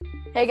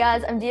Hey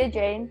guys, I'm Dia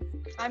Jane.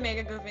 I'm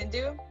Mega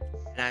Govindu.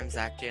 And I'm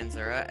Zach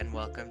Janzura, and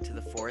welcome to the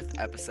 4th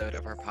episode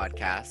of our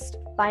podcast.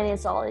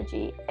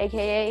 Financeology,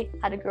 aka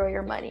How to Grow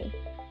Your Money.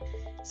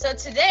 So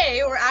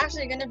today we're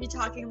actually going to be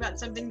talking about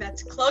something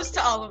that's close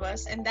to all of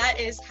us, and that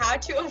is how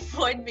to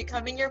avoid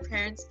becoming your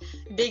parents'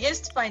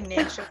 biggest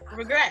financial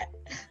regret.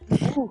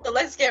 So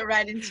let's get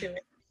right into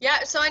it.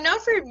 Yeah, so I know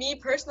for me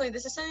personally,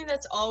 this is something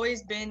that's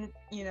always been,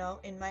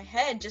 in my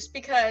head, just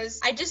because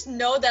I just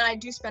know that I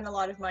do spend a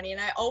lot of money,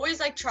 and I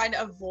always try to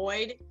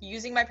avoid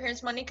using my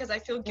parents' money because I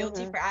feel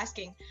guilty for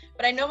asking.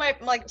 But I know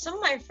some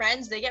of my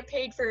friends, they get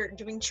paid for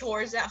doing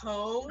chores at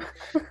home,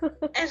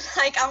 and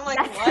I'm like,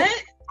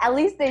 what? At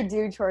least they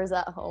do chores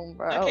at home,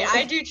 bro. Okay,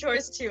 I do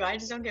chores too. I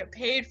just don't get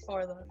paid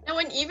for them.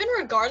 And even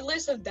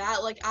regardless of that,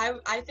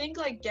 I think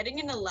getting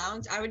an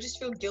allowance, I would just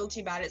feel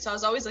guilty about it. So I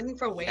was always looking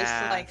for ways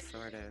to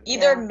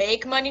either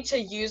make money to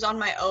use on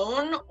my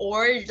own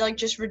or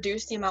just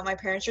reduce the amount my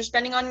parents are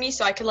spending on me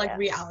so I could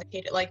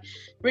reallocate it.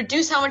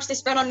 Reduce how much they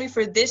spend on me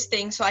for this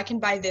thing so I can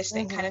buy this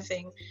thing kind of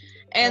thing.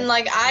 And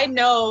I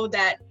know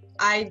that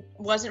I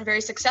wasn't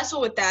very successful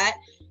with that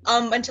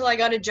until I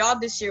got a job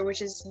this year,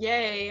 which is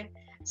yay.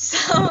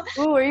 So,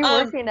 who are you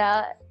working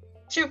at?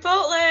 Chipotle.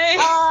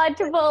 Oh,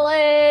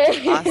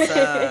 Chipotle.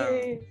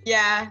 Awesome.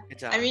 Yeah. Good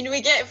job. I mean, we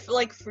get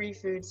free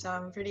food, so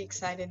I'm pretty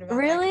excited about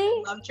Really?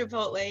 that. I love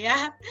Chipotle.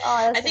 Yeah.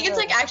 Oh, I think it's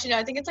actually no,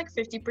 I think it's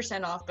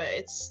 50% off, but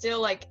it's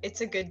still it's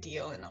a good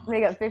deal.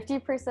 They got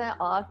 50%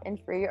 off and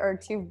free are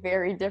two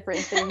very different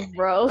things,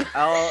 bro.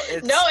 Oh,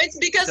 it's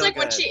because so when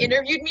good. she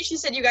interviewed me, she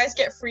said you guys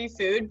get free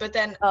food, but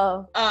then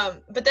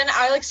but then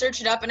I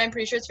searched it up and I'm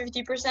pretty sure it's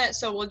 50%.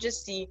 So we'll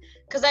just see,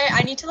 because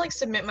I need to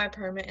submit my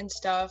permit and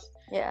stuff.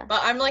 Yeah.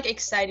 But I'm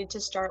excited to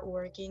start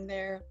working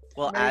there.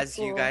 Well, Very as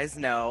cool. you guys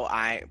know,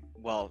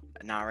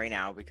 not right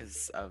now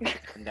because of the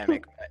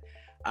pandemic,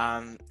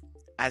 but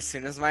as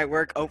soon as my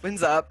work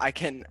opens up, I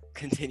can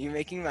continue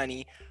making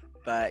money.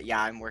 But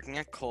yeah, I'm working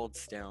at Cold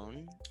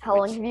Stone. How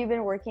long have you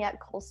been working at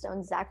Cold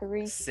Stone,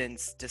 Zachary?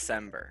 Since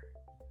December.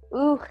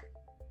 Ooh.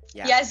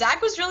 Yeah,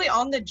 Zach was really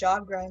on the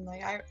job grind.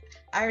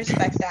 I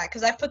respect that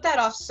because I put that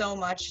off so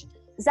much.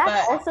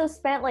 Zach also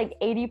spent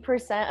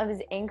 80% of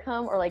his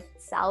income or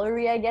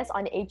salary, I guess,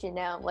 on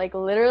H&M.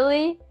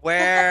 Literally.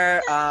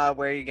 Where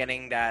are you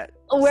getting that?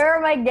 Where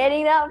am I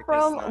getting that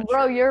from? Not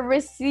Bro, true. your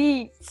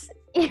receipts.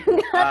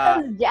 You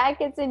got those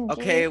jackets and jeans.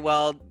 Okay,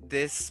 well,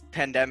 this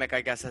pandemic,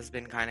 I guess, has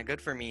been kind of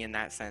good for me in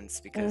that sense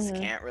because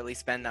can't really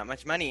spend that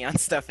much money on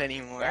stuff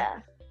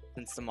anymore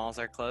since the malls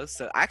are closed.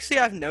 So actually,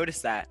 I've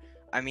noticed that.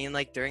 I mean,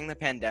 during the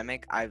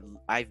pandemic,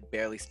 I've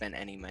barely spent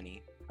any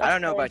money. I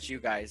don't know about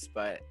you guys,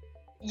 but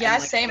yeah,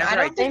 same. I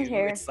don't think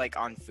it's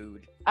on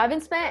food. I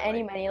haven't spent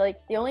any money.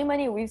 The only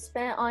money we've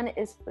spent on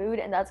is food,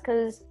 and that's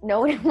because no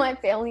one in my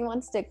family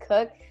wants to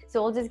cook,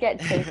 so we'll just get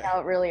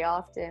takeout really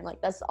often.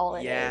 That's all it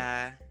is.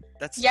 Yeah,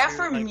 that's true.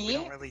 For me, we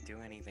don't really do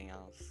anything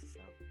else.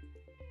 So.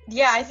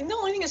 Yeah, I think the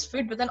only thing is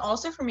food, but then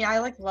also for me, I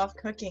love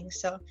cooking,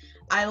 so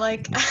I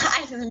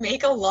I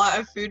make a lot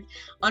of food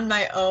on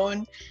my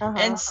own,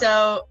 and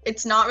so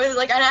it's not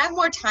really and I have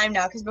more time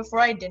now because before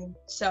I didn't.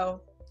 So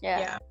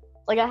yeah.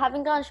 I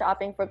haven't gone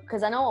shopping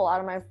because I know a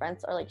lot of my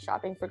friends are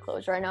shopping for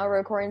clothes right now.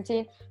 We're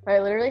quarantined, but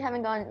I literally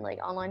haven't gone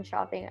online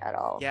shopping at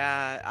all.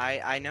 Yeah,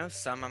 I know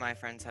some of my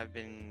friends have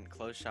been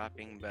clothes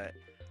shopping, but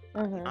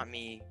not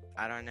me.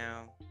 I don't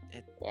know.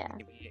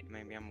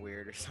 Maybe I'm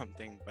weird or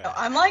something. But no,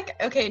 I'm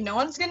okay, no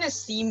one's gonna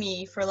see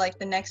me for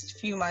the next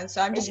few months,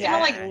 so I'm just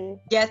gonna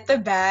get the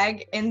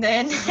bag and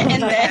then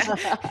and then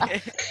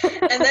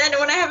and then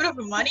when I have enough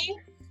money,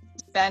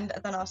 then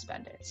I'll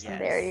spend it. So. Yes.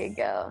 There you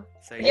go.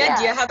 So yeah,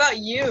 Dia, how about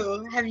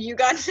you? Have you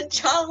gotten a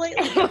job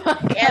lately?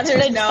 The answer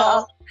is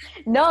no.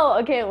 No,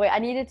 okay, wait. I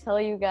need to tell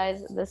you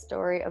guys the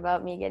story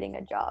about me getting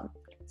a job.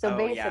 So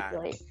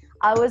basically,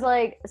 I was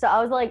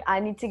I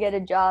need to get a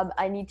job.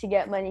 I need to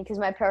get money because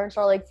my parents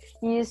are you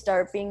need to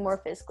start being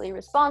more fiscally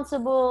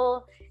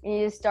responsible. You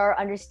need to start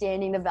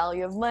understanding the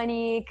value of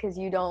money because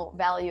you don't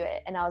value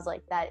it. And I was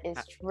like, that is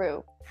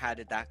true. How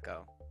did that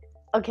go?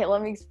 Okay,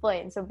 let me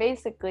explain. So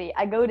basically,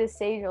 I go to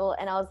Sagel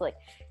and I was like,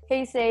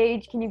 hey,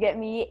 Sage, can you get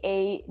me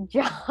a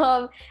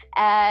job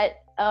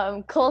at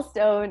Cold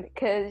Stone?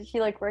 Because she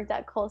worked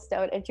at Cold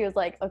Stone, and she was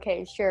like,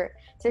 okay, sure.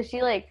 So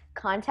she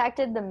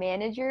contacted the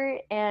manager,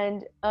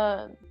 and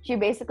she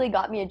basically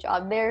got me a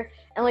job there.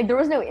 And there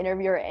was no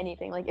interview or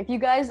anything. If you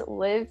guys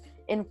live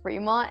in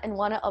Fremont and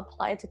want to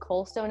apply to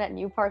Cold Stone at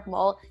New Park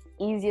Mall,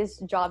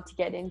 easiest job to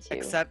get into.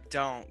 Except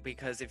don't,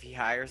 because if he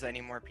hires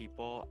any more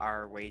people,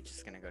 our wage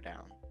is gonna go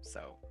down.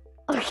 So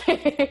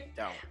okay.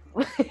 Don't.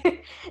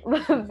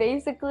 But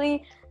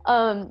basically,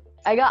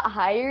 I got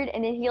hired,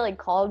 and then he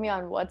called me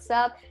on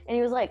WhatsApp, and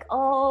he was like,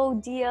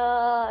 "Oh,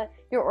 Dia,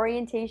 your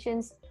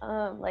orientations."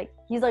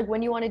 He's like,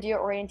 "When do you want to do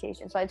your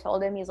orientation?" So I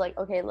told him. He's like,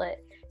 "Okay,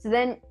 lit." So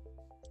then,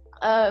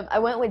 I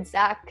went with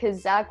Zach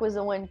because Zach was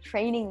the one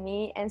training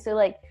me, and so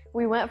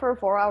we went for a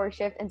 4-hour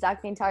shift, and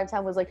Zach the entire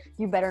time was like,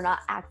 you better not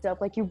act up,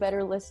 you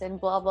better listen,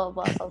 blah, blah,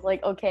 blah. So I was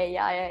like, okay,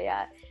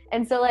 yeah.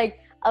 And so I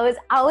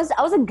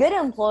was a good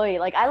employee.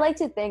 I like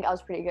to think I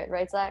was pretty good,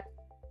 right, Zach?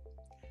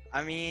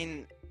 I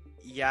mean,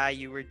 yeah,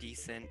 you were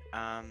decent.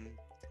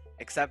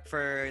 Except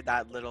for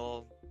that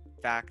little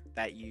fact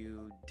that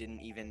you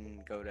didn't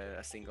even go to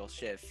a single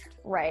shift.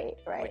 Right.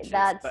 Which is,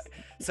 That's but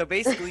so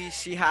basically,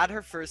 she had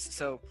her first.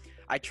 So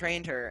I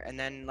trained her, and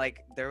then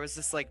like there was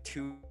this like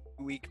 2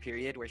 week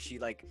period where she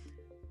like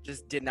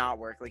just did not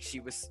work. Like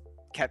she was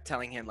kept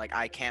telling him like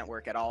I can't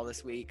work at all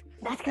this week.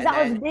 that's because And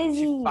I was then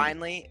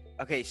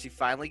busy. she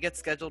finally gets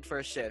scheduled for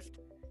a shift.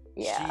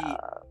 Yeah.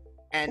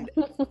 And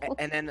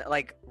then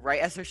like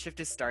right as her shift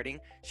is starting,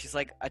 she's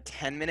like a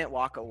 10-minute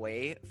walk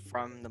away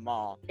from the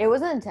mall. It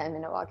wasn't a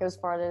 10-minute walk. It was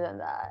farther than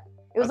that.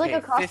 It was like Okay,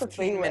 across the 15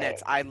 freeway.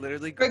 minutes. I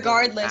literally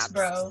Regardless,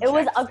 Google bro. Maps It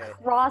was checked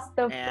across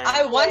the And-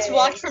 I once freeway.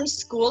 walked from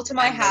school to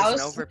my And there's an house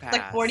like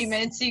overpass. 40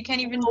 minutes, so you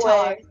can't even No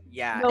talk. way.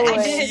 Yeah, No and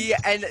way.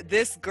 and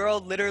this girl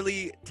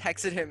literally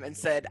texted him and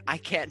said, "I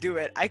can't do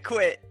it. I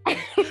quit."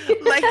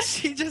 Like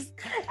she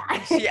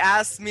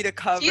asked me to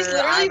cover. She's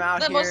literally I'm out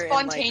the here most and, like,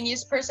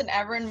 spontaneous person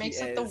ever and She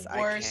makes like is, the I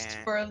worst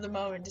can't. spur of the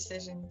moment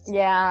decisions.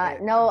 Yeah.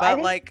 No, but I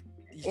think like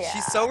yeah.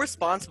 she's so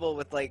responsible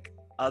with like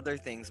other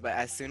things, but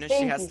as soon as she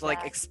Thank has you, to like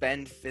Zach.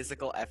 expend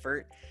physical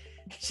effort,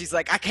 she's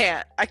like, I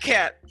can't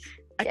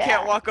Yeah.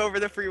 can't walk over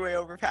the freeway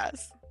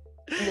overpass.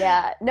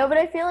 Yeah. No, but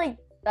I feel like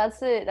that's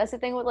the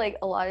thing with like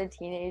a lot of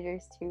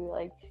teenagers too.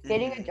 Like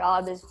getting a Mhm.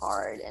 job is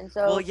hard, and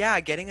so Well, yeah,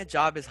 getting a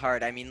job is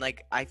hard. I mean,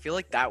 like, I feel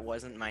like that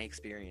wasn't my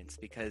experience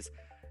because,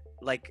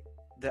 like,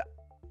 the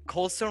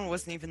Cold Stone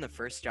wasn't even the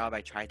first job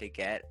I tried to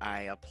get.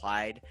 I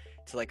applied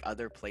to like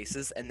other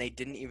places, and they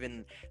didn't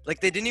even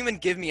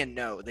give me a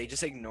no. They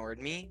just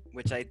ignored me,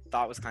 which I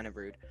thought was kind of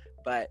rude.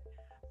 But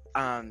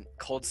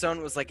Cold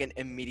Stone was like an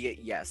immediate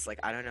yes. Like,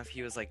 I don't know if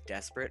he was like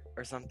desperate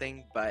or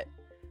something, but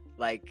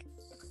like,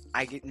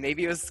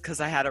 maybe it was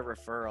because I had a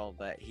referral,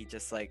 but he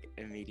just like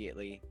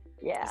immediately.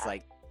 yeah. It's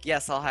like,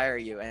 yes, I'll hire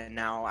you, and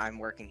now I'm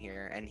working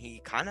here, and he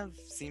kind of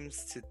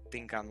seems to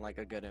think I'm like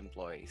a good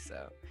employee,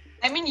 so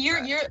I mean, you're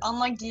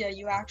unlike Dia.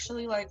 You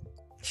actually like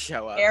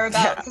show up. care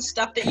about the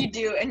stuff that you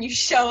do and you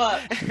show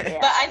up. Yeah,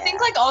 But I think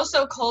like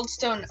also Cold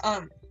Stone,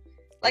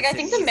 like It's I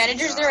think an the easy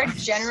managers there are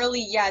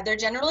job. they're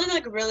generally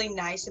like really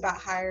nice about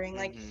hiring.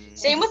 Like Mhm.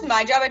 same with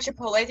my job at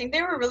Chipotle. I think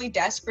they were really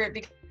desperate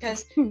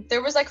because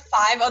there was like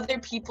 5 other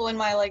people in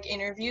my like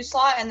interview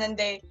slot, and then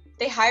they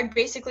hired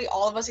basically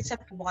all of us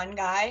except one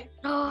guy.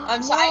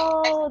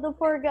 So no, the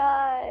poor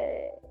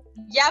guy.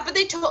 Yeah, but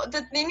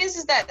the thing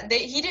is that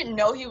he didn't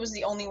know he was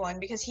the only one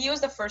because he was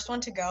the first one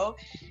to go,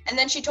 and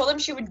then she told him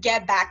she would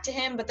get back to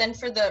him, but then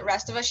for the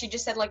rest of us, she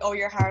just said like, "Oh,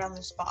 you're hired on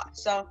the spot."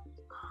 So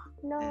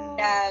No.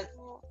 Yeah.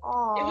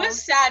 Aw. it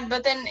was sad,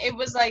 but then it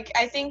was like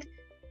I think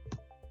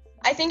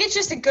it's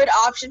just a good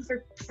option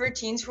for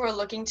teens who are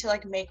looking to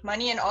like make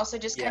money and also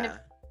just kind of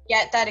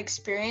get that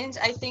experience.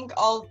 I think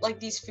all like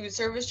these food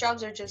service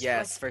jobs are just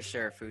Yes, like, for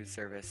sure. Food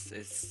service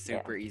is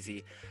super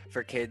easy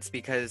for kids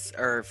because,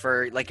 or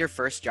for like your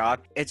first job,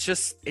 it's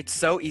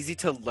so easy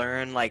to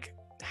learn like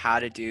how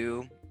to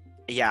do.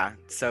 Yeah,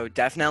 so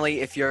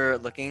definitely if you're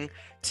looking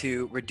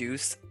to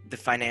reduce the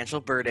financial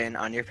burden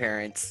on your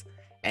parents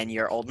and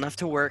you're old enough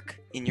to work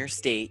in your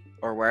state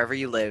or wherever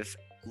you live,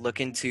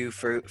 look into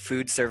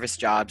food service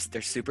jobs.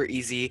 They're super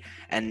easy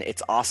and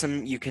it's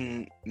awesome. You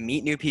can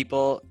meet new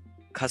people.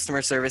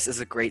 Customer service is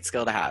a great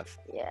skill to have.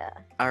 Yeah.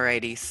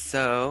 Alrighty,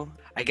 so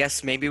I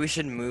guess maybe we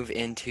should move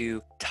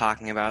into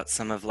talking about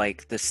some of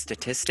like the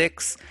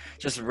statistics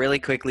just really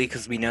quickly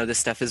because we know this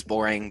stuff is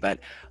boring, but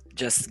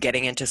just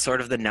getting into sort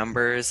of the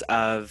numbers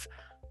of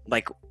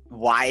like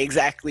why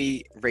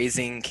exactly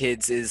raising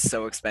kids is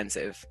so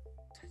expensive.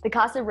 The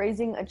cost of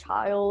raising a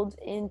child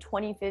in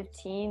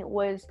 2015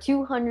 was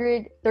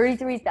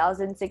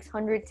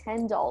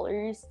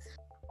 $233,610.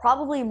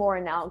 Probably more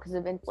now because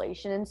of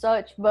inflation and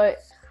such, but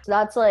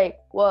that's like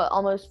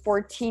almost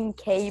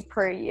 $14,000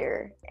 per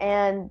year,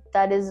 and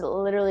that is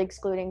literally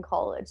excluding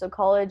college. So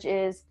college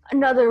is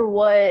another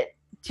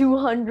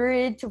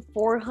 $200,000 to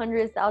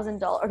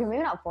 $400,000. Okay,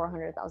 maybe not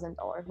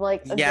 $400,000,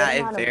 like a good Yeah, it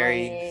amount of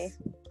varies,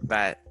 money.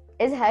 but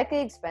It's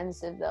hecka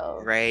expensive though.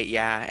 right,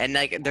 yeah, and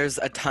like there's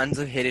a tons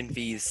of hidden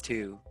fees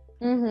too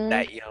Mm-hmm.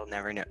 that you'll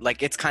never know.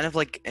 Like it's kind of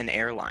like an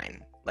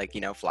airline, like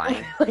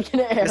flying. Like an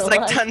There's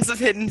like airline. tons of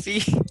hidden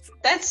fees.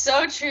 that's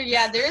so true.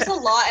 Yeah, there's a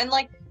lot, and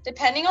like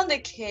depending on the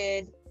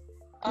kid,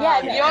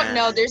 Yeah, you don't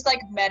know. There's like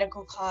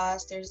medical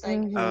costs. There's like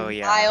Mhm. Oh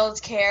yeah.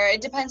 child care.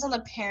 It depends on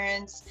the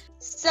parents.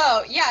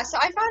 So yeah, so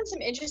I found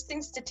some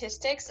interesting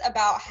statistics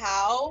about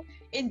how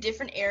in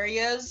different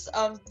areas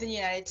of the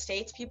United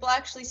States people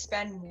actually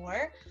spend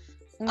more.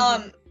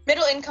 Mhm.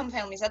 Middle income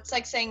families. That's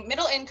like saying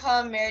middle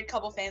income married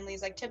couple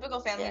families, like typical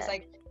families Yeah.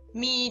 like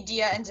me,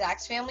 Dia, and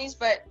Zach's families,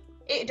 but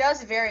it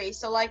does vary.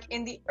 So like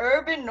in the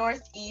urban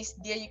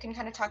Northeast, Dia, you can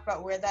kind of talk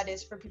about where that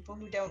is for people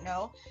who don't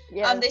know.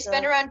 Yeah, They so-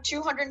 spend around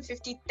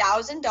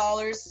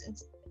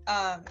 $250,000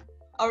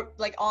 or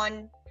like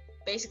on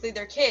basically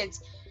their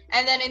kids.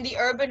 And then in the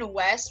urban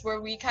West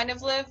where we kind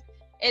of live,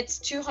 it's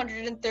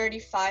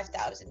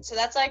 $235,000. So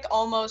that's like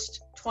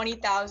almost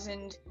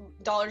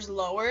 $20,000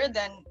 lower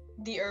than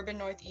the urban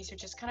Northeast,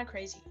 which is kind of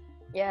crazy.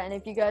 Yeah, and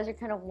if you guys are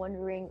kind of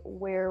wondering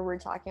where we're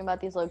talking about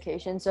these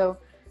locations, so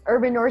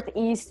urban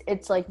Northeast,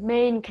 it's like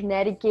Maine,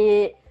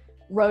 Connecticut,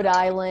 Rhode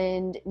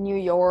Island, New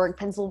York,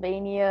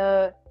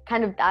 Pennsylvania,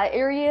 kind of that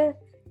area.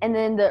 And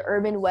then the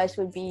urban West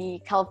would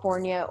be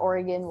California,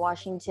 Oregon,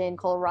 Washington,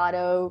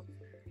 Colorado,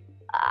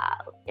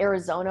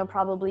 Arizona,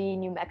 probably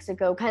New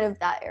Mexico, kind of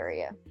that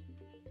area.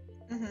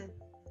 Mm-hmm.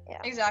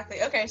 Yeah.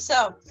 Exactly. Okay,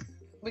 so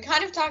we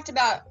kind of talked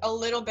about a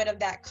little bit of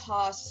that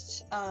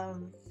cost,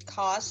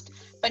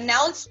 but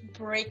now let's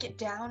break it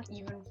down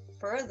even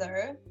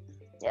further.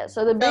 Yeah.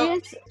 So the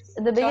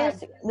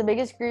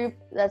biggest group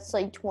that's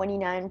like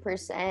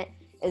 29%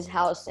 is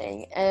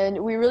housing,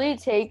 and we really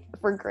take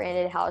for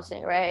granted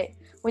housing, right?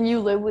 When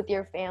you live with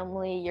your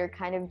family, you're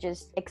kind of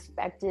just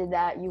expected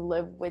that you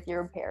live with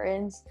your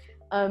parents,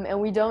 and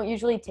we don't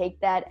usually take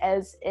that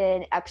as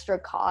an extra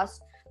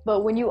cost.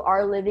 But when you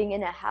are living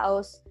in a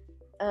house,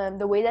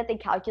 the way that they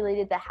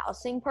calculated the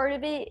housing part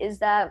of it is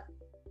that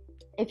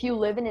if you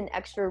live in an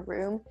extra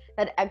room,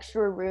 that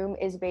extra room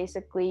is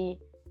basically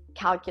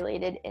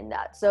calculated in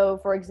that. So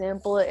for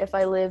example, if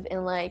I live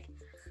in like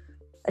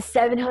a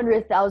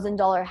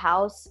 $700,000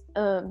 house,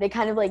 they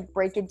kind of like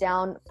break it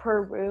down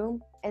per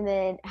room, and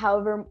then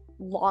however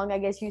long I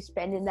guess you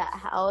spend in that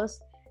house,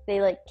 they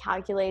like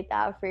calculate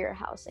that for your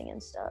housing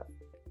and stuff.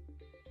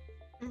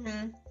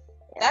 Mm-hmm.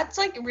 That's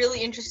like really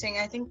interesting.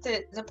 I think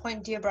that the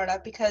point Dia brought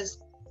up, because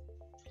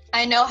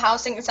I know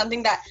housing is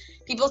something that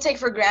people take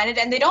for granted,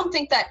 and they don't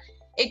think that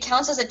it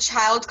counts as a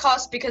child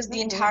cost because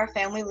the entire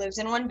family lives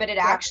in one, but it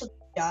actually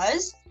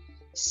does.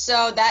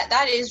 So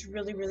that is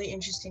really, really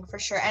interesting for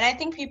sure. And I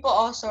think people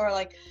also are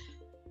like,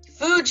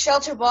 food,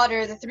 shelter,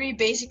 water, the 3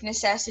 basic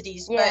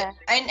necessities. Yeah.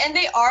 But and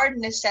they are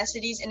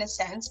necessities in a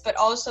sense, but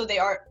also they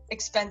are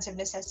expensive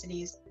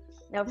necessities.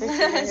 No, for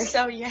sure.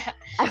 So yeah.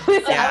 I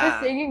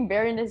was singing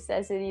Bare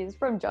Necessities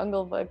from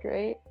Jungle Book,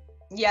 right?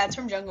 Yeah, it's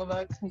from Jungle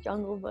Book.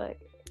 Jungle Book.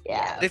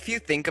 Yeah. If you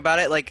think about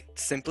it, like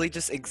simply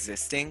just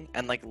existing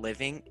and like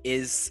living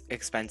is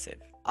expensive.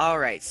 All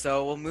right,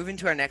 so we'll move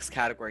into our next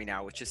category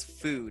now, which is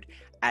food,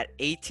 at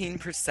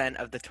 18%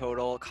 of the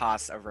total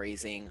cost of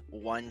raising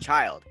one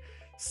child.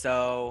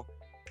 So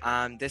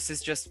this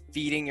is just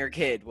feeding your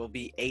kid will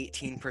be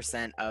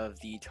 18% of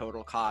the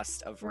total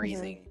cost of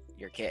raising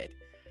your kid.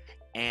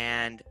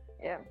 And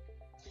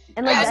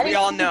and like, as we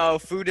all know,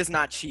 food is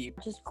not cheap.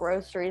 Just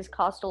groceries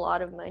cost a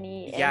lot of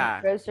money.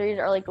 And groceries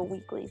are like a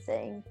weekly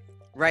thing.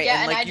 Right,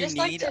 yeah, and like you just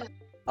need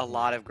a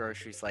lot of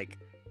groceries. Like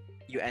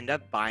you end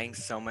up buying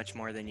so much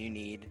more than you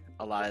need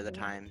a lot of the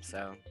time.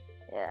 So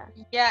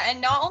yeah, and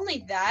not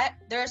only that,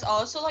 there's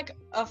also like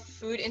a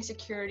food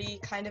insecurity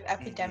kind of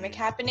epidemic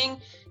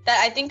happening that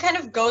I think kind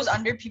of goes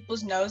under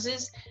people's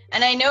noses.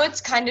 And I know it's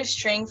kind of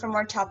straying from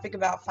our topic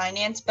about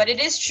finance, but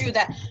it is true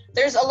that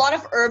there's a lot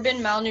of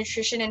urban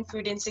malnutrition and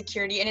food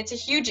insecurity, and it's a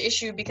huge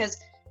issue because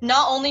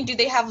not only do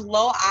they have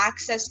low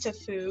access to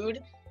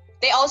food,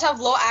 they also have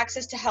low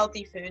access to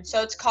healthy food.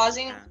 So it's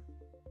causing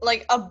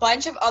like a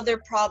bunch of other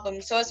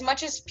problems. So as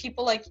much as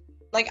people like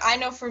I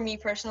know for me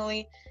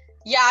personally,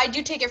 yeah, I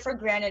do take it for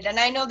granted. And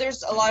I know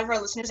there's a lot of our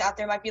listeners out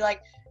there might be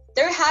like,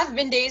 there have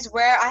been days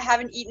where I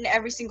haven't eaten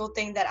every single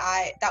thing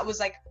that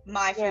was like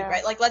my food,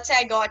 right? Like let's say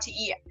I go out to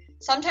eat.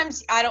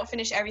 Sometimes I don't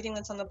finish everything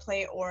that's on the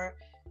plate, or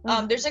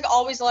there's like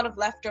always a lot of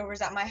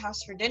leftovers at my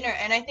house for dinner.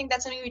 And I think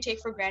that's something we take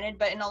for granted,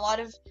 but in a lot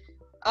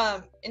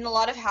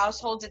of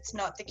households it's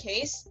not the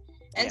case.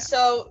 And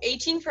so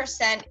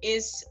 18%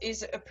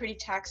 is a pretty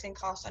taxing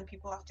cost on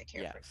people who have to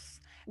care for.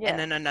 Yeah. And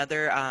then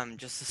another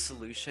just a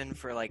solution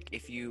for like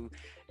if you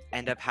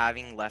end up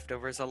having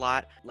leftovers a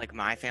lot, like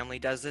my family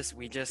does this,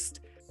 we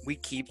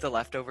keep the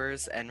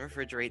leftovers and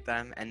refrigerate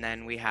them, and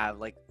then we have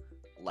like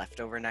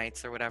leftover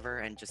nights or whatever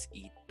and just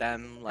eat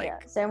them.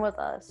 Like same with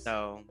us.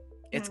 So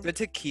it's good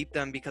to keep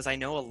them, because I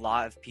know a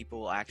lot of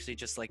people will actually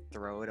just like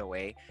throw it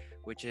away,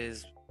 which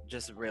is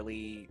just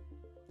really,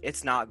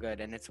 it's not good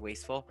and it's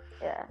wasteful.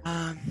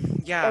 And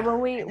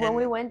when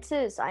we went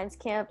to science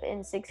camp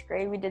in 6th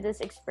grade, we did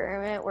this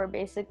experiment where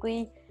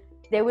basically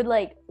they would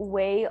like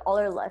weigh all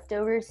our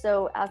leftovers.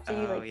 So after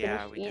you like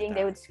finish eating,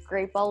 they would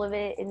scrape all of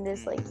it in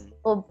this like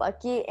little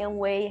bucket and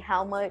weigh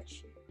how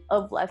much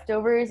of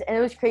leftovers. And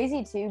it was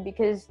crazy too,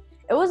 because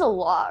it was a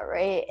lot,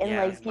 right? And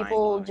like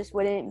people just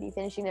wouldn't be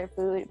finishing their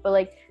food. But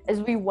like as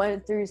we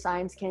went through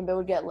science camp, it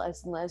would get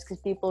less and less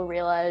because people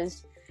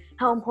realized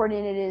how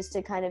important it is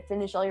to kind of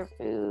finish all your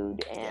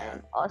food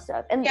and all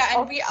stuff. And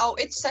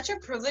it's such a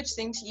privileged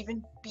thing to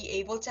even be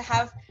able to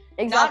have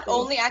not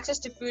only access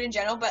to food in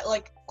general, but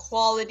like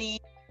quality,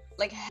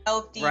 like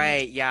healthy.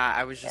 Right. Yeah.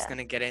 I was just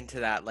gonna get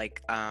into that.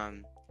 Like,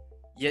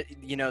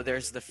 you know,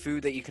 there's the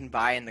food that you can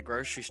buy in the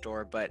grocery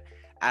store, but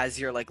as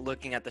you're like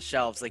looking at the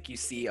shelves, like you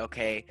see,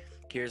 okay,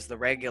 here's the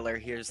regular,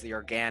 here's the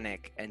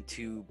organic, and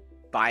to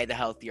buy the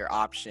healthier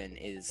option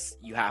is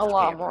you have to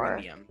pay a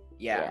premium.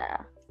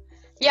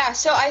 Yeah,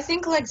 so I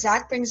think like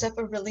Zach brings up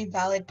a really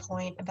valid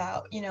point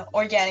about, you know,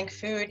 organic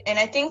food. And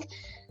I think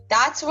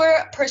that's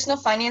where personal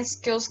finance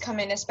skills come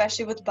in,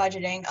 especially with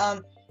budgeting.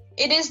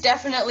 It is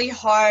definitely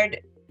hard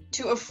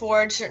to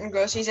afford certain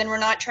groceries, and we're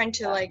not trying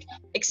to like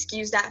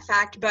excuse that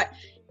fact, but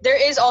there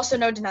is also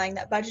no denying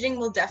that budgeting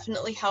will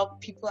definitely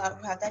help people out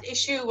who have that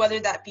issue, whether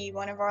that be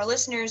one of our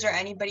listeners or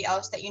anybody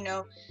else that you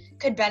know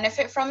could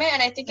benefit from it.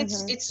 And I think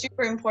it's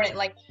super important,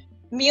 like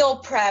meal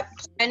prep,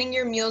 planning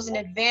your meals in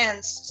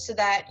advance so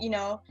that, you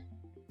know,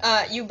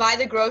 you buy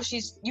the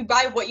groceries, you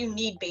buy what you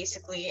need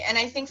basically. And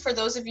I think for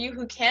those of you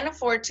who can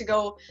afford to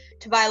go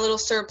to buy a little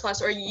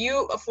surplus, or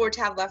you afford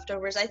to have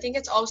leftovers, I think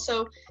it's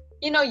also,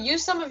 you know,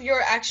 use some of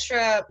your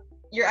extra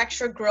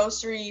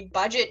grocery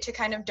budget to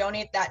kind of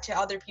donate that to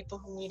other people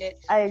who need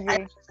it. I agree.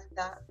 Like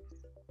that.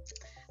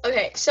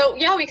 Okay, so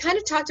yeah, we kind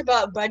of talked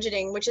about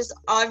budgeting, which is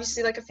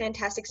obviously like a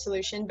fantastic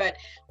solution, but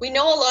we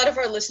know a lot of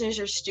our listeners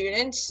are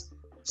students.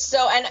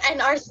 So,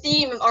 and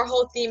our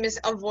whole theme is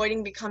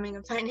avoiding becoming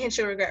a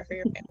financial regret for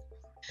your family.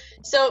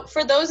 So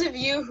for those of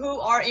you who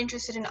are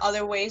interested in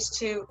other ways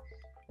to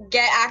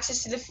get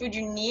access to the food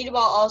you need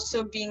while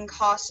also being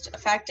cost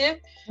effective,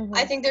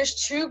 I think there's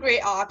two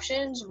great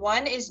options.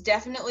 One is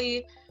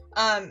definitely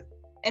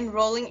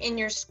enrolling in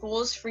your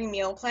school's free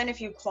meal plan if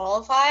you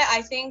qualify.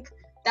 I think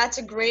that's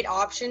a great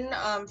option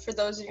for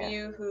those of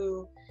you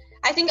who,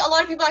 I think a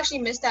lot of people actually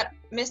miss that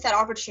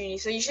opportunity.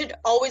 So you should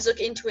always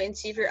look into it and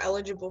see if you're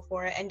eligible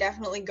for it, and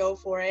definitely go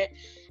for it.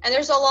 And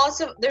there's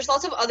lots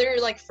of other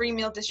like free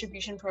meal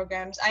distribution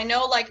programs. I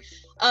know like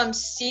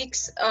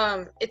Sikhs,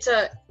 it's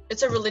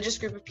a religious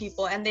group of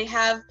people, and they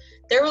have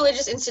their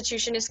religious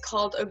institution is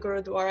called a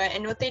gurudwara,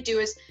 and what they do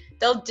is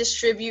they'll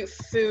distribute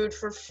food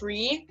for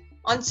free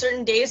on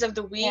certain days of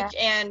the week,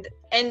 and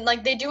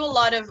like they do a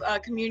lot of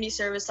community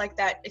service like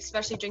that,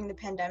 especially during the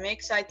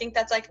pandemic. So I think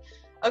that's like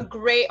a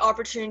great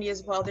opportunity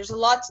as well. There's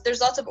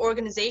lots of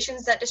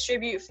organizations that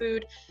distribute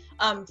food,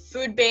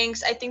 food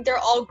banks. I think they're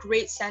all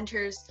great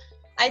centers.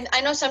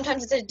 I know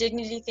sometimes it's a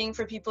dignity thing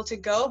for people to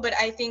go, but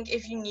I think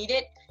if you need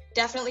it,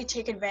 definitely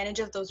take advantage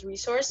of those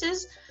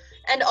resources.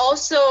 And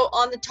also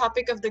on the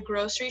topic of the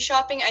grocery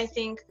shopping, I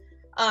think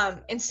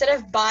instead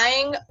of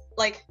buying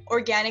like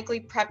organically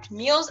prepped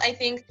meals, I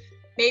think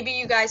maybe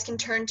you guys can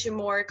turn to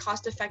more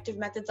cost-effective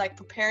methods like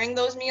preparing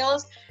those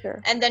meals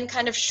and then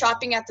kind of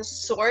shopping at the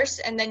source,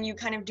 and then you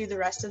kind of do the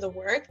rest of the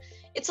work.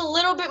 It's a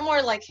little bit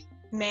more like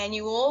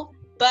manual,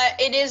 but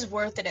it is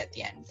worth it at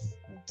the end.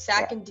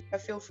 Zach and Dia,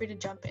 feel free to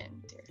jump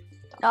in.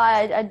 No,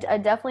 I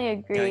definitely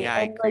agree. No, yeah,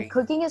 I and agree. Like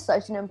cooking is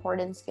such an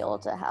important skill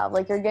to have.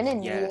 Like you're gonna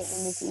need it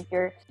in the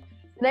future.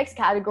 The next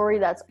category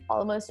that's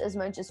almost as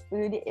much as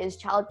food is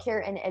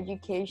childcare and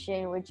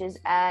education, which is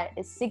at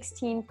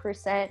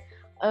 16%.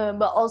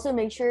 But also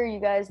make sure you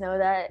guys know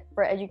that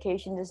for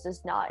education, this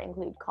does not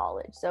include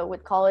college. So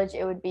with college,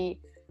 it would be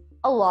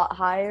a lot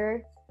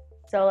higher.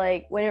 So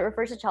like when it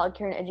refers to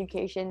childcare and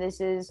education,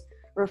 this is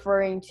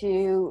referring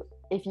to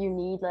if you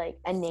need like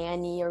a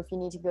nanny, or if you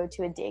need to go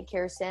to a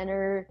daycare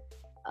center,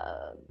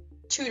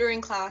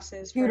 tutoring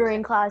classes,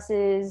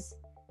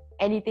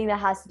 anything that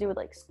has to do with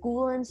like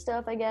school and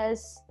stuff, I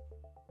guess.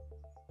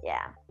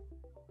 Yeah,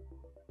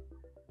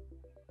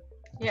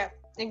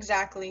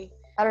 exactly.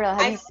 I don't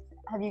know.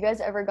 Have you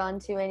guys ever gone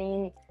to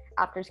any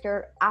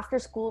after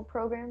school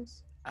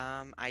programs?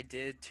 I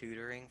did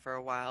tutoring for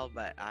a while,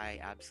 but I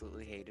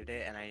absolutely hated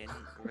it, and I didn't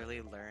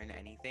really learn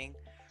anything,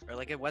 or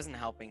like it wasn't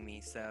helping me.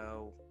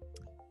 So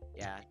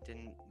yeah,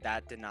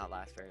 that did not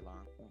last very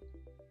long.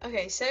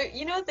 Okay, so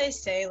you know what they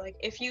say, like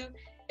if you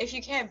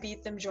can't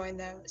beat them, join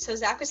them. So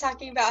Zach was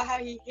talking about how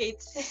he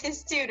hates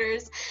his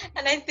tutors,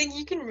 and I think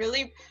you can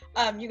really,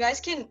 you guys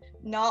can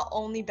not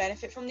only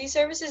benefit from these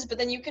services, but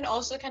then you can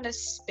also kind of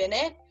spin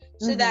it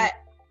so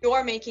that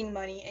you're making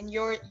money and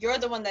you're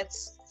the one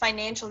that's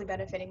financially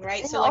benefiting,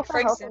 right? And so like for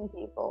example,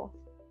 people.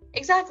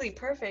 Exactly,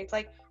 perfect.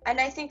 Like, and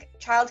I think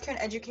childcare and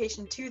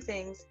education, two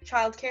things: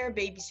 childcare,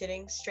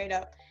 babysitting, straight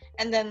up,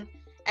 and then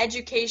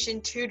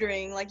education,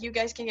 tutoring. Like, you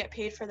guys can get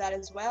paid for that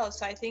as well.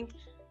 So I think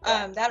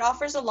that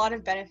offers a lot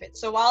of benefits.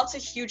 So while it's a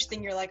huge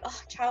thing, you're like,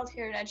 oh,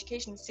 childcare and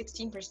education is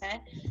 16%,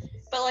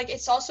 but like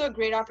it's also a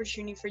great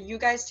opportunity for you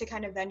guys to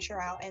kind of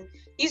venture out. And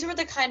these were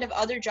the kind of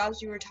other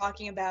jobs we were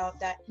talking about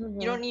that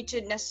you don't need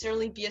to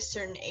necessarily be a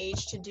certain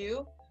age to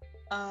do.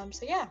 So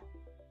yeah.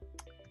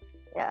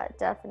 Yeah,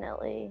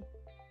 definitely.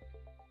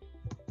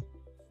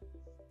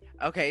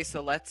 Okay,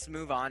 so let's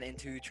move on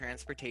into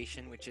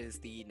transportation, which is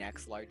the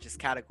next largest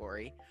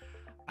category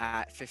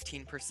at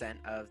 15%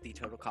 of the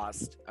total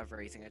cost of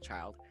raising a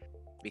child,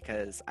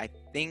 because I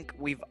think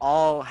we've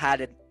all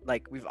had it,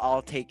 like we've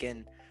all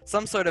taken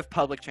some sort of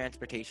public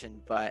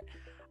transportation, but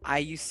I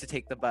used to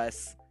take the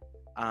bus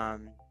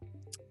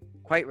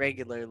quite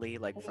regularly,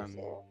 like from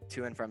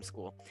to and from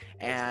school,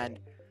 and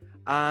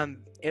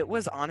it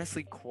was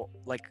honestly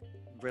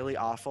really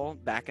awful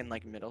back in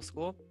like middle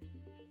school.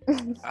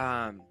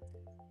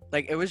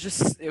 Like it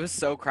was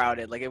so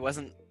crowded. Like it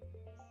wasn't,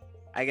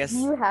 I guess. Do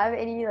you have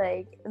any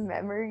like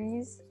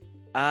memories?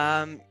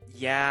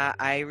 Yeah,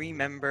 I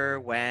remember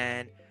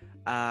when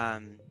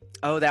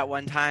that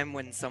one time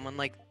when someone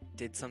like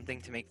did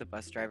something to make the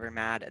bus driver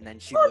mad, and then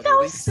she that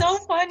was so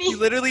funny. She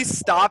literally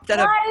stopped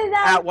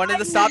at one of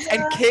the stops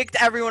and kicked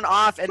everyone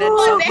off, and then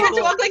they had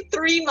to walk like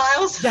 3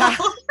 miles. Yeah.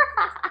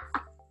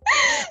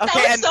 Okay,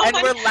 was and, so and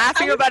funny. we're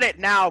laughing about it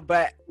now,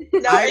 but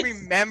No, I it's-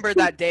 remember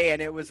that day,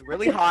 and it was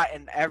really hot,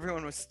 and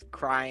everyone was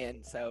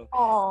crying. So,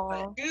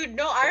 Aw. Dude,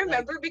 no, I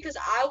remember because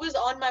I was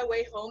on my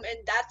way home and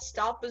that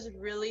stop was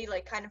really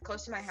like kind of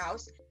close to my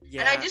house.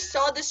 yeah. And I just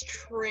saw this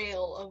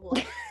trail of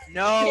like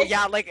No,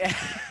 yeah, like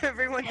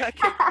everyone got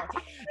kicked out,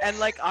 and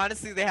like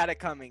honestly, they had it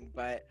coming,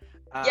 but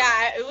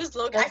yeah, it was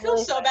low. I That's feel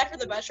really so funny. bad for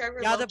the bus driver.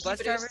 yeah, the low-key, bus but it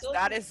was drivers, still-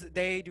 that is,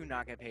 they do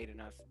not get paid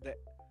enough. Yeah, they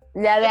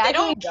But they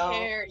actually don't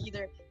care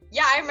either.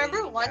 Yeah, I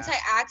remember once Yeah.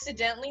 I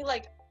accidentally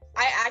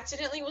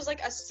was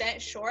like a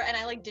cent short and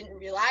I like didn't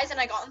realize and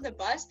I got on the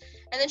bus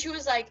and then she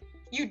was like,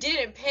 "You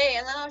didn't pay,"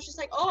 and then I was just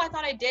like, "Oh, I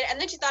thought I did," and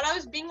then she thought I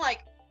was being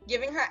like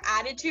giving her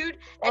attitude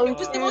and it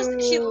was the most.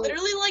 She dude.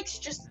 literally like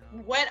just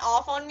went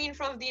off on me in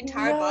front of the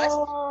entire bus.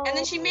 And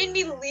then she made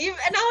me leave,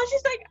 and I was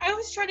just like, I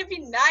was trying to be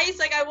nice,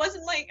 like I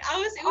wasn't like I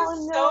was. It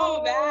was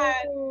so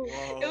bad.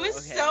 It was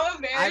Okay. so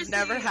embarrassing. I've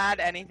never had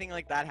anything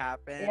like that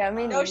happen. Yeah,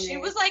 me No, neither. she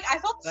was like, I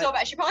felt so But-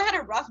 bad. She probably had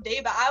a rough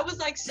day, but I was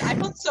like, I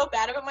felt so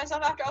bad about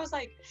myself after. I was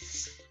like,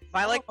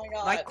 My oh like my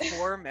my God.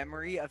 core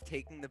memory of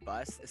taking the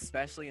bus,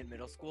 especially in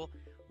middle school,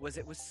 was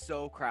it was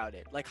so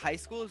crowded. Like high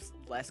school is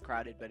less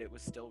crowded, but it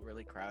was still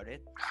really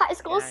crowded. High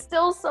school's Yeah.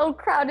 still so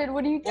crowded.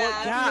 What are you Well,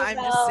 talking Yeah, I'm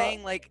about? just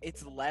saying like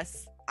it's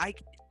less. I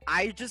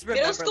just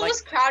remember middle school like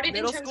was crowded in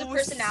middle terms school of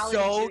was personality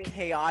so too.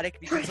 chaotic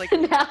because like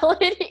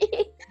Personality.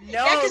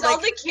 no, Yeah, because all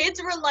like, the kids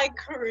were like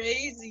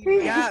crazy.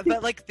 yeah,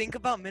 but like think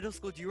about middle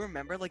school. Do you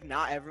remember like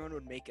not everyone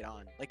would make it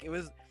on? Like it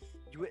was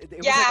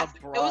Yeah, was like a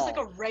brawl. it was like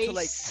a to,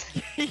 race.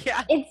 like,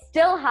 yeah. It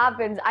still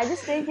happens. I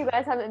just think you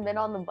guys haven't been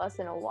on the bus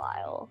in a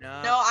while.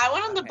 No, I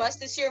went on the Okay. bus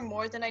this year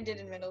more than I did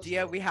in middle school.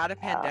 Yeah, we had a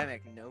Wow.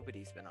 pandemic.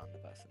 Nobody's been on the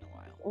bus in a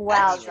while.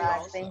 Wow, That's true Zach,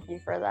 also. thank you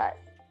for that.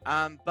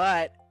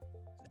 But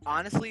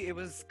honestly, it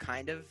was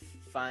kind of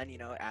fun. You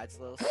know, it adds a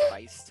little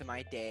spice to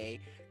my day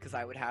because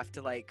I would have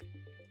to like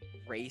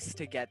race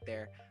to get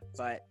there.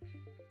 But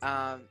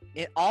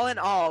all in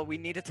all, we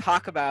need to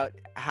talk about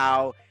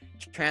how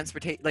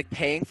like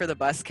paying for the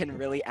bus can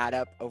really add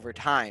up over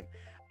time.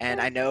 And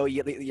I know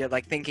you're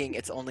like thinking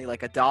it's only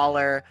like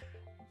 $1,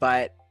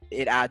 but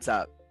it adds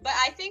up. But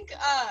I think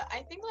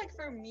like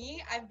for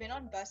me, I've been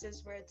on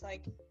buses where it's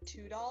like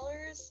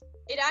 $2.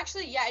 It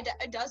actually, yeah,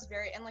 it does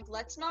vary. And like,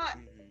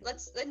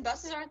 Mhm. and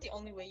buses aren't the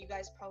only way you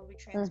guys probably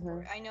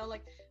transport. I know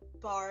like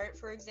BART,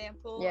 for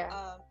example.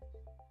 Yeah.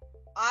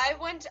 I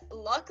went,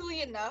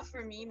 luckily enough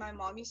for me, my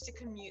mom used to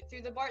commute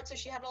through the BART, so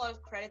she had a lot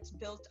of credits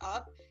built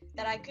up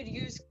that I could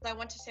use because I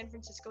went to San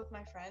Francisco with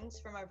my friends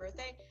for my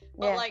birthday.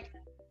 But Yeah. like,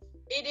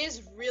 it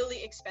is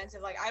really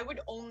expensive. Like, I would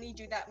only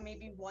do that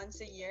maybe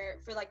once a year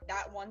for like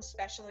that one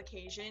special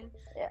occasion.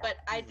 Yeah. But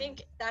I Mhm.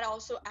 think that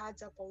also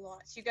adds up a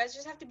lot. So you guys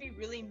just have to be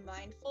really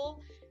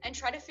mindful and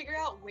try to figure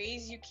out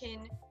ways you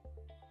can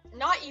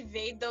not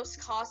evade those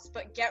costs,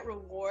 but get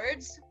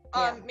rewards.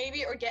 Yeah.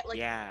 Maybe or get like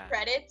Yeah.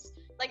 credits.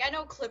 Like I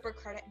know Clipper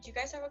card. Do you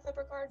guys have a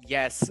Clipper card?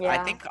 Yes, I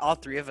Yeah. think all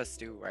three of us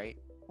do, right?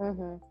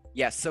 Mm-hmm.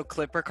 Yes, so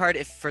Clipper Card,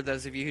 if for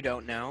those of you who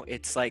don't know,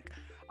 it's like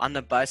on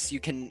the bus you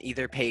can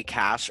either pay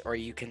cash or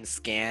you can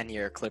scan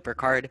your Clipper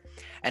Card,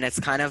 and it's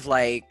kind of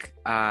like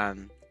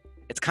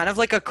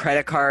a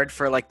credit card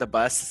for like the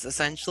bus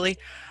essentially.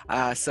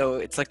 So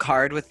it's a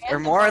card with, And or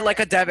the more BART. like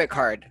a debit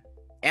card,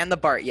 and the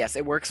BART. Yes,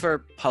 it works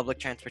for public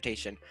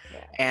transportation,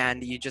 Yeah.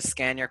 and you just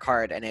scan your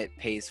card and it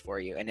pays for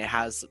you, and it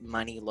has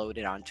money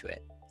loaded onto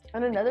it.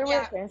 And another way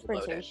Yeah. of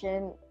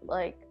transportation,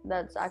 like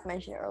that Zach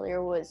mentioned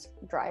earlier, was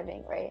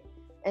driving, right?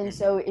 And Mhm.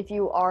 so if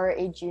you are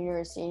a junior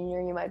or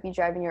senior, you might be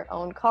driving your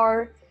own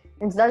car.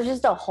 And so that's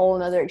just a whole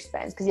nother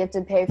expense because you have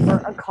to pay for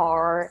a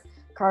car.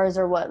 Cars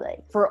are what,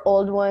 like for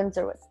old ones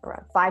are what,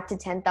 around $5,000 to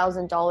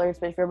 $10,000.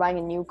 But if you're buying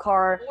a new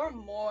car, Or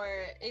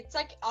more. It's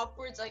like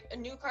upwards. Like a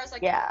new car is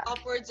like Yeah.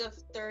 upwards of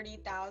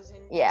 30,000.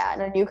 yeah,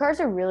 no, new cars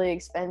are really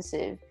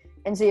expensive.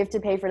 And so you have to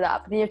pay for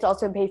that. But then you have to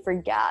also pay for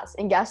gas.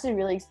 And gas is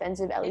really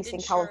expensive, at And least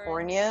in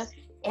California. insurance.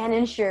 And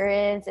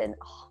insurance. And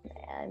oh,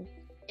 man.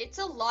 It's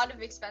a lot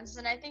of expenses,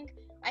 and I think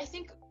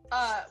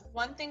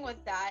one thing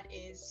with that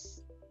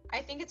is I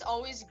think it's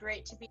always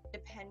great to be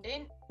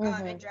independent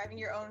Mhm. and driving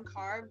your own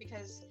car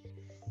because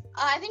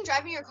I think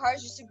driving your car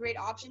is just a great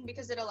option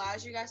because it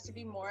allows you guys to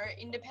be more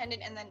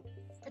independent, and then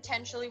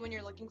potentially when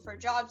you're looking for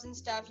jobs and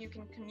stuff, you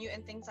can commute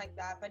and things like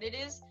that. But it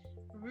is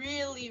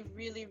really,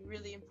 really,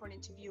 really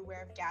important to be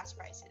aware of gas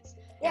prices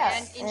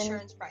Yes, and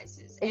insurance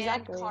prices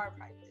exactly. and car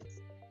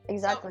prices.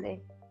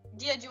 Exactly.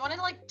 Dia, do you want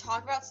to like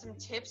talk about some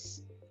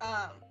tips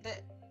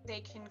that they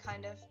can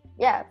kind of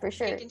Yeah, for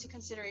sure. take into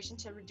consideration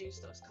to reduce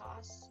those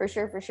costs? For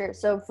sure.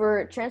 So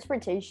for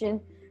transportation,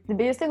 the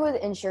biggest thing with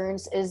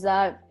insurance is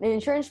that the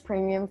insurance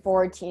premium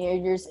for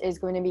teenagers is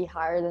going to be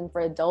higher than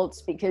for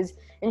adults because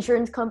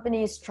insurance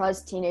companies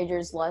trust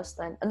teenagers less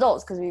than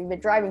adults because we've been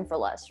driving for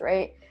less,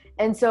 right?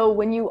 And so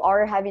when you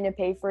are having to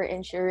pay for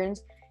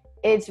insurance,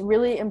 it's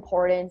really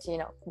important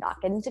to,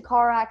 not get into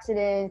car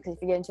accidents because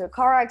if you get into a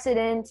car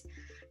accident,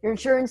 your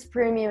insurance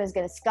premium is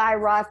going to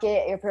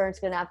skyrocket. Your parents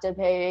are going to have to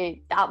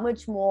pay that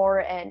much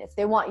more. And if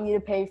they want you to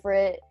pay for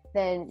it,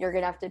 then you're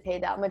gonna have to pay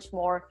that much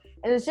more,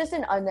 and it's just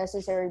an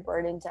unnecessary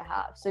burden to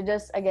have. So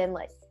just again,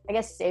 like, I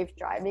guess safe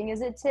driving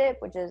is a tip,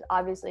 which is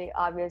obviously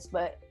obvious,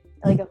 but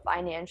like a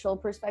financial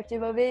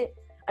perspective of it.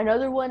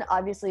 Another one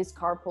obviously is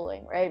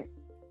carpooling, right?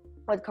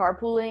 With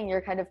carpooling,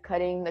 you're kind of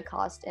cutting the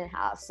cost in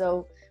half.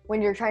 So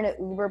when you're trying to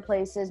Uber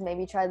places,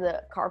 maybe try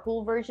the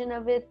carpool version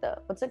of it.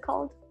 What's it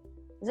called?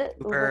 Is it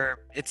Uber?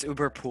 It's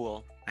Uber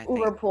Pool, I think.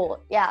 Uber Pool.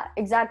 Yeah,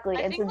 exactly.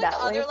 I and think so like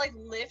that other way, like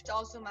Lyft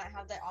also might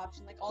have that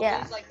option, like all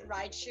Yeah. those like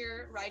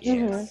rideshare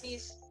Mhm.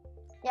 companies.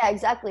 yeah,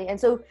 exactly. And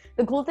so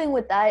the cool thing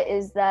with that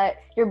is that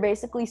you're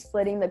basically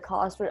splitting the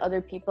cost with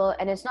other people,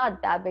 and it's not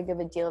that big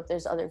of a deal if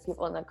there's other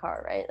people in the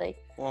car, right? Like,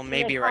 Well, like,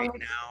 maybe how right much-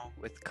 now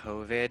with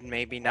COVID,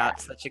 maybe not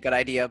such a good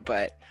idea,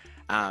 but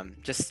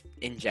just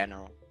in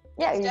general.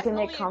 yeah, It's you can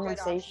make definitely a good option.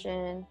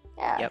 conversation.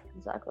 Yeah, Yep.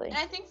 exactly. And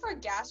I think for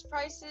gas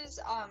prices,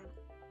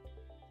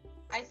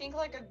 I think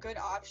like a good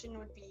option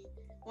would be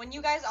when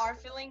you guys are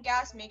filling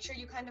gas, make sure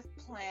you kind of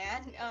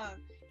plan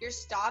your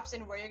stops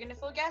and where you're gonna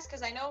fill gas.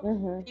 Because I know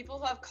Mm-hmm. people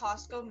who have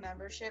Costco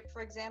membership,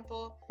 for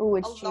example, Ooh, a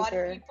it's lot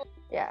cheaper. of people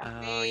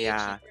Yeah. Oh way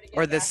yeah, cheaper to get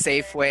or the gas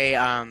there.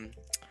 Safeway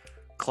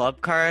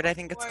club card, I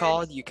think it's Or-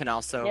 called. You can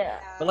also, Yeah.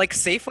 but like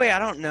Safeway, I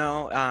don't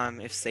know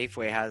if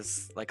Safeway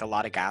has like a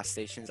lot of gas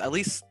stations. At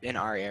least in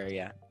our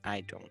area,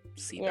 I don't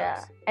see Yeah.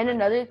 those. And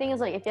another thing is,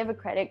 like, if you have a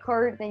credit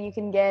card, then you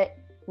can get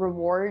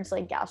rewards,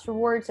 like gas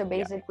rewards. So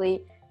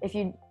basically, if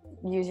you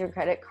use your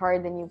credit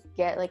card, then you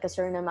get like a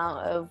certain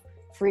amount of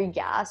free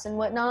gas and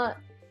whatnot.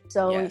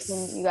 So Yes.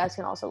 you guys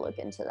can also look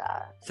into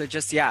that. So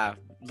just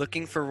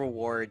looking for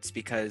rewards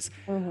because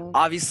Mm-hmm.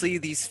 obviously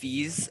these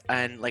fees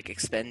and like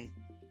expending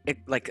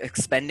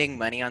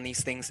money on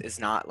these things is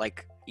not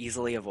like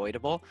easily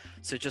avoidable.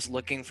 So just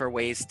looking for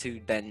ways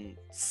to then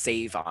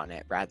save on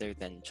it rather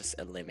than just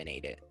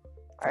eliminate it.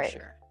 For Right.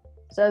 sure.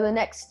 So the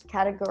next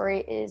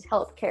category is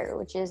healthcare,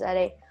 which is at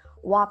a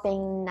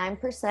whopping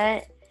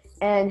 9%.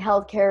 And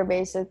healthcare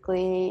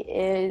basically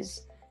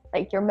is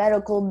like your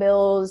medical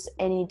bills,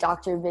 any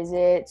doctor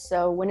visits.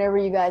 So whenever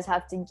you guys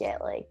have to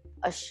get like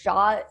a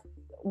shot,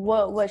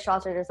 what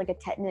shots are there? There's like a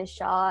tetanus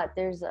shot.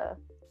 There's a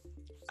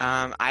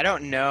I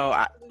don't know,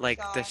 Flu like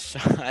the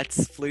shot.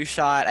 shots, flu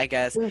shot, I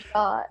guess. flu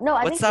shot. No,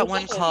 I What's think that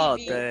one HPV. called?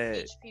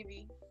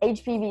 HPV.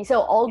 HPV. So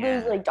all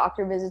those Yeah. like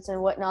doctor visits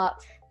and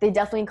whatnot, they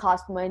definitely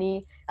cost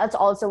money. That's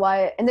also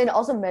why, and then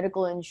also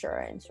medical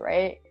insurance,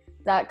 right?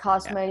 That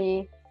costs Yeah.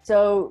 money.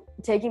 So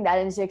taking that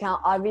into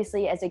account,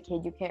 obviously as a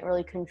kid, you can't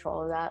really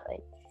control that.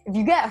 Like if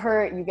you get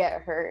hurt, you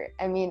get hurt.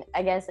 I mean,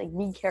 I guess like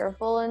be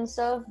careful and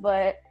stuff,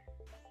 but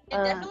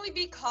And Uh, definitely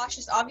be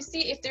cautious.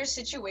 Obviously, if there's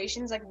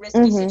situations like risky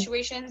Mhm.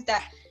 situations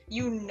that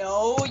you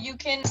know you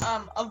can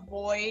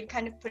avoid,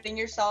 kind of putting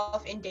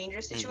yourself in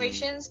dangerous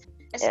situations,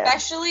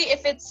 especially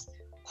if it's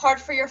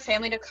hard for your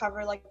family to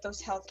cover like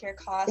those healthcare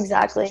costs.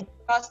 Exactly.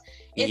 Costs,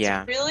 it's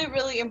Yeah. really,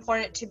 really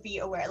important to be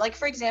aware. Like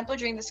for example,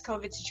 during this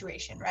COVID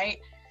situation, right?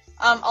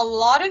 A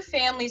lot of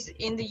families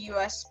in the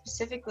U.S.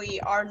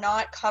 specifically are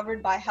not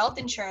covered by health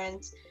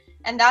insurance,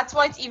 and that's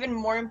why it's even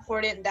more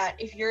important that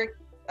if you're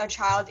a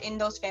child in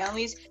those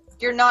families,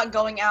 you're not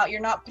going out, you're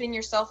not putting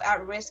yourself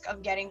at risk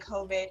of getting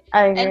COVID,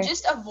 I agree. and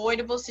just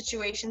avoidable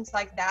situations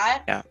like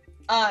that.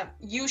 Yeah.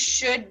 You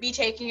should be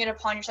taking it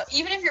upon yourself,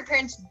 even if your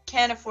parents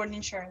can't afford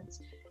insurance.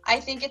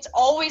 I think it's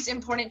always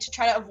important to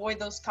try to avoid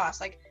those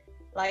costs.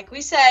 Like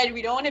we said,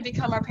 we don't want to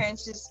become our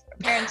parents'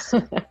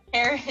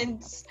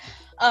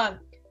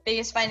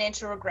 biggest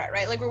financial regret,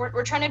 right? Like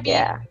we're trying to be,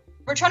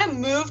 we're trying to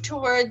move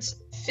towards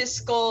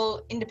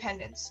fiscal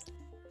independence.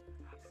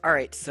 All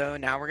right, so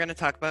now we're going to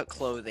talk about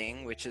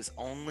clothing, which is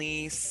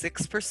only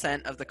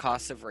 6% of the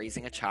cost of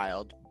raising a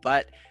child,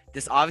 but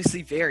this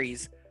obviously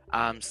varies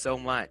so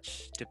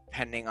much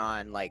depending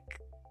on like,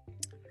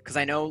 because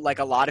I know like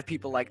a lot of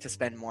people like to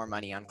spend more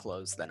money on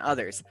clothes than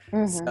others.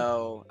 Mhm.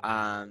 So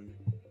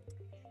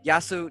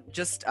so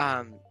just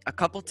a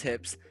couple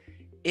tips.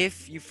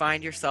 If you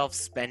find yourself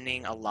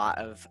spending a lot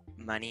of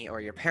money or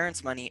your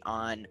parents' money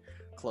on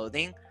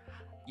clothing,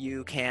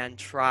 you can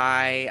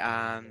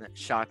try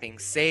shopping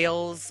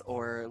sales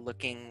or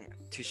looking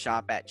to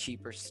shop at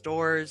cheaper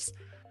stores,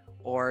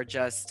 or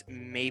just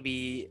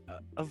maybe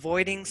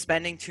avoiding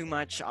spending too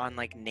much on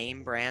like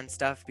name brand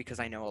stuff, because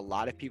I know a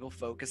lot of people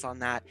focus on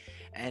that,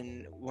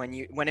 and what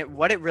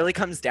it really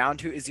comes down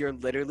to is you're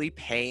literally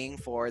paying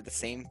for the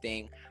same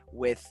thing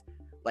with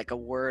like a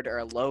word or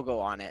a logo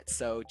on it.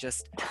 So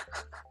just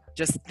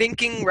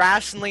thinking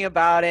rationally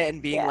about it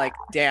and being like,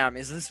 damn,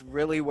 is this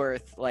really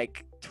worth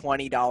like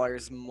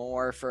 $20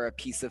 more for a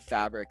piece of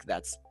fabric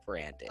that's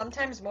branded?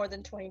 Sometimes more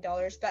than $20,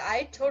 but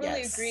I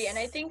totally Yes. agree. And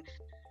I think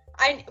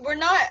we're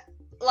not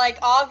like,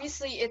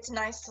 obviously it's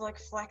nice to like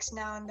flex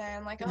now and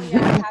then, like, oh yeah,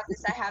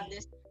 I have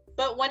this.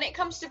 But when it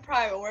comes to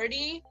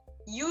priority,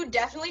 you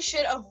definitely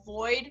should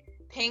avoid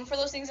paying for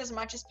those things as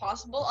much as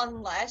possible,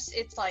 unless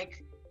it's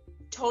like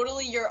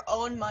totally your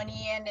own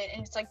money and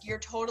it's like you're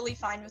totally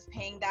fine with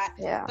paying that.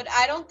 Yeah. But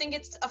I don't think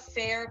it's a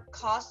fair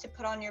cost to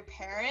put on your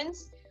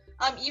parents.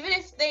 Even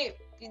if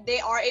they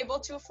are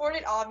able to afford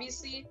it,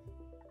 obviously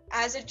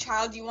as a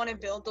child you want to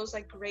build those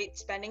like great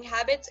spending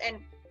habits, and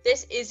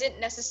this isn't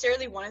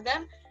necessarily one of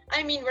them.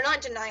 I mean, we're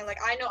not denying, like,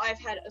 I know I've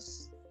had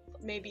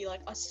maybe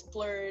like a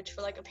splurge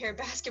for like a pair of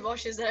basketball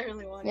shoes that I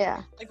really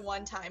wanted, like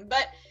one time,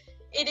 but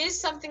it is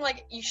something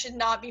like you should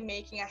not be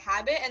making a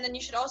habit, and then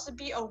you should also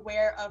be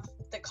aware of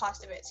the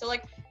cost of it. So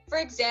like, for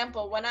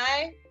example,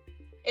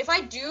 if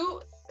I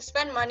do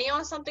spend money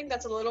on something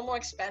that's a little more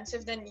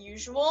expensive than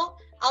usual,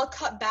 I'll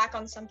cut back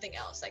on something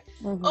else. Like,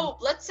 oh,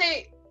 let's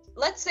say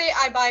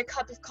I buy a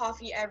cup of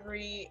coffee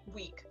every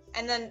week,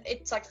 and then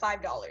it's like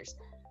 $5.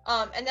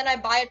 And then I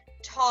buy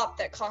a top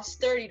that costs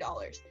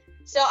 $30.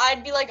 So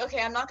I'd be like,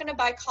 okay, I'm not gonna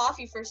buy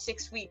coffee for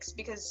 6 weeks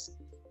because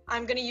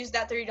I'm gonna use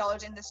that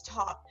 $30 in this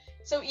top.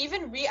 So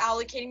even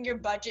reallocating your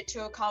budget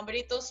to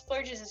accommodate those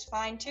splurges is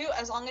fine too,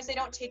 as long as they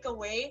don't take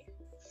away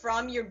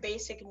from your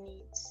basic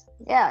needs.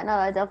 Yeah, no,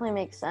 that definitely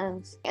makes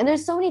sense. And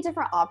there's so many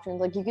different options.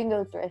 Like, you can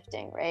go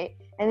thrifting, right?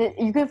 And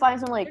you can find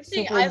some like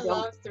thrifting, super dope.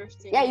 Love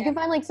thrifting. Yeah, you can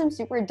find like some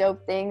super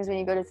dope things when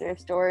you go to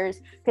thrift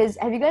stores. Because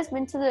have you guys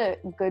been to the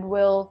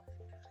Goodwill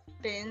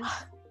bins?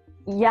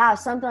 Yeah,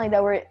 something like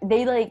that, where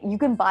they like, you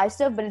can buy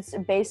stuff, but it's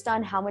based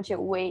on how much it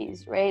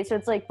weighs, right? So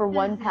it's like for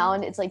 1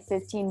 pound, it's like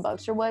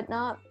 $15 or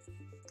whatnot.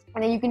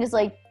 And then you can just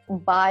like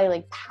buy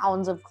like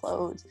pounds of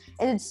clothes,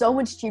 and it's so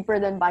much cheaper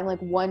than buying like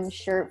one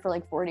shirt for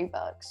like $40.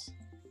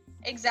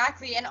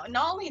 Exactly. And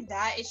not only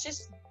that, it's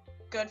just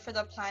good for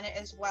the planet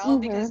as well,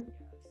 because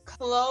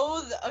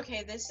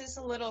okay, this is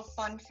a little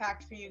fun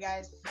fact for you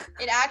guys.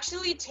 It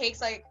actually takes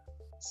like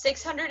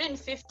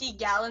 650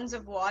 gallons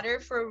of water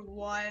for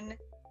one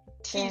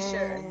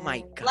t-shirt. Oh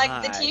my god.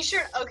 Like the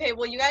t-shirt, okay,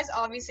 well, you guys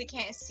obviously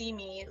can't see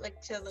me,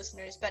 like, to the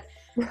listeners, but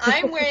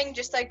I'm wearing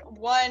just like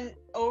one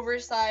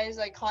oversized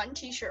like cotton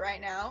t-shirt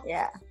right now.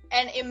 Yeah.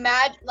 And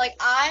imagine, like,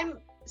 I'm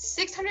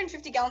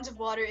 650 gallons of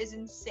water is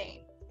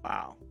insane.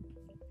 Wow.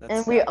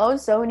 And we own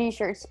so many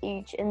shirts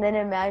each, and then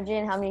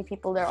imagine how many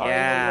people there are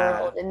in the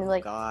world, and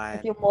like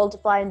if you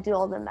multiply and do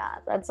all the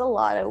math, that's a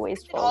lot of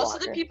wasteful and also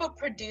water. the people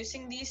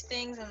producing these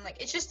things, and like,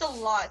 it's just a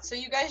lot. So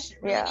you guys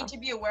really need to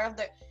be aware of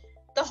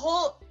the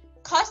whole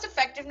cost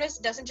effectiveness.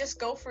 Doesn't just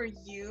go for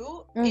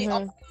you, it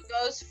also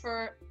goes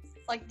for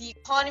like the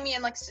economy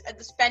and like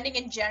the spending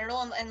in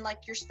general, and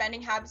like your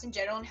spending habits in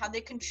general, and how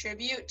they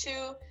contribute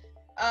to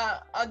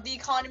the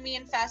economy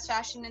and fast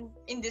fashion, and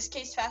in this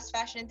case fast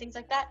fashion and things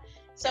like that.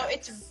 So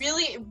it's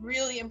really,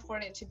 really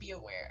important to be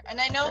aware. And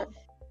I know,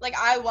 like,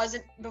 I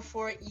wasn't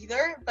before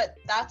either, but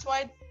that's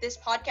why this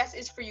podcast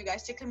is for you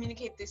guys, to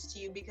communicate this to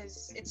you,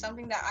 because it's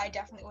something that I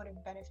definitely would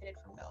have benefited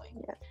from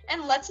knowing. Yeah.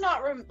 And let's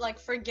not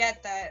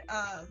forget that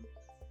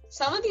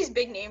some of these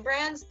big name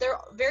brands, they're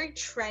very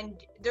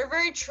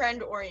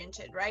trend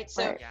oriented, right?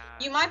 So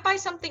you might buy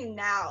something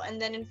now, and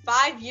then in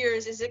 5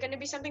 years, is it going to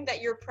be something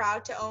that you're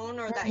proud to own,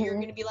 or that you're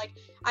going to be like,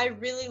 I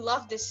really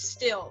love this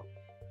still?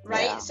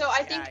 Right? Yeah. So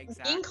I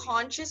think being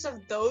conscious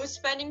of those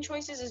spending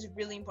choices is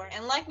really important.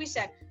 And like we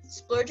said,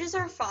 splurges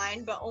are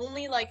fine, but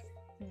only like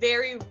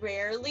very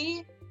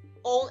rarely,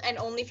 and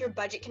only if your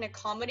budget can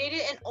accommodate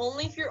it, and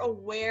only if you're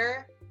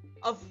aware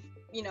of,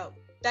 you know,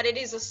 that it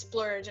is a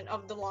splurge and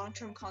of the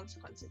long-term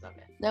consequences of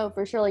it. No,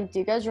 for sure. Like, do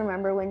you guys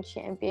remember when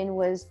Champion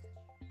was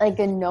like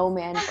a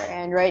no-man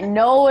brand, right?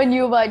 No one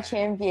knew about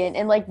Champion,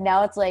 and like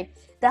now it's like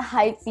the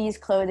hypebeast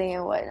clothing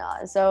and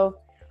whatnot. So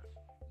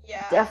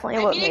yeah,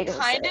 definitely. I mean, it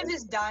kind of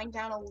is dying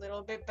down a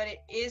little bit, but it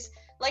is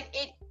like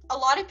a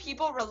lot of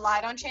people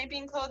relied on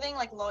Champion clothing,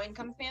 like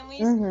low-income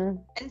families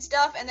and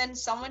stuff, and then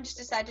someone just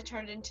decided to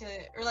turn it into,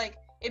 or like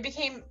it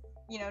became,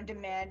 you know,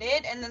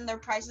 demanded, and then their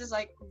prices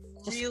like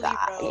really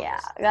rose. Yeah,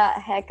 got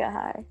hecka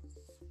high.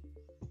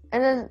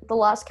 And then the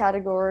last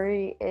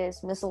category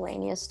is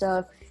miscellaneous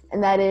stuff,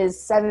 and that is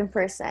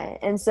 7%.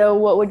 And so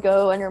what would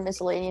go under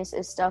miscellaneous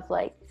is stuff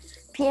like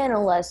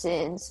piano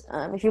lessons.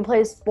 If you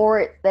play a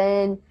sport,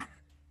 then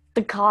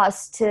the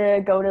cost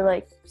to go to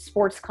like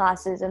sports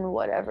classes and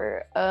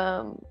whatever.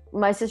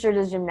 My sister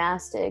does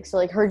gymnastics, so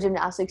like her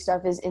gymnastics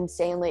stuff is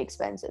insanely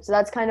expensive. So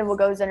that's kind of what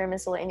goes under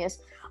miscellaneous.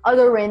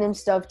 Other random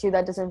stuff too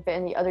that doesn't fit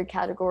in the other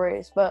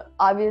categories, but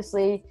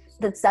obviously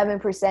that's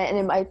 7%, and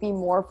it might be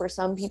more for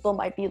some people,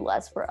 might be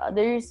less for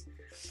others.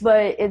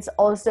 But it's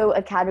also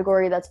a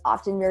category that's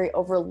often very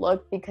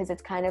overlooked because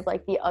it's kind of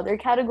like the other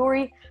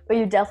category, but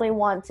you definitely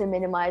want to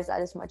minimize that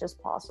as much as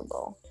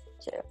possible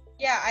too.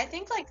 Yeah, I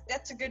think like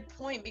that's a good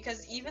point,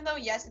 because even though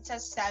yes it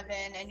says 7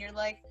 and you're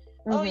like,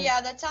 oh yeah,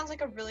 that sounds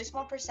like a really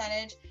small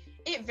percentage,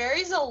 it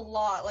varies a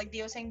lot, like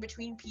Theo was saying,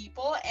 between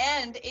people,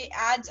 and it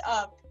adds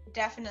up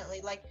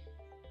definitely. Like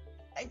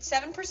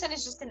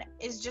 7%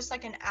 is just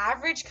like an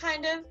average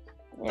kind of,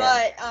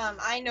 but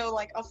I know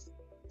like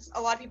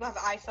a lot of people have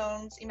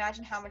iPhones.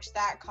 Imagine how much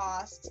that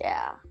costs.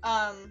 Yeah.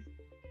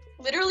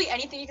 Literally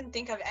anything you can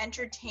think of,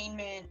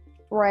 entertainment.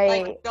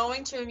 Right. Like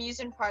going to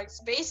amusement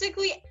parks,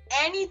 basically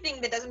anything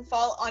that doesn't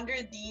fall under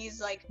these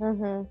like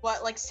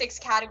like 6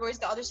 categories,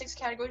 the other 6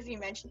 categories we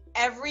mentioned,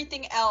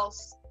 everything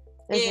else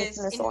is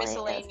in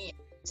miscellaneous.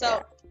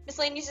 So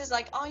miscellaneous is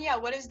like, oh yeah,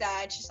 what is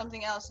that? It's just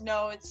something else.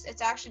 No, it's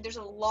actually, there's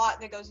a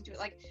lot that goes into it,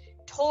 like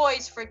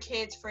toys for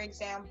kids, for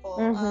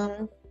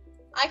example.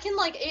 I can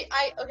like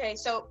okay,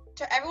 so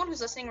to everyone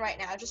who's listening right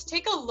now, just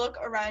take a look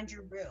around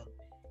your room.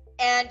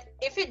 And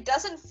if it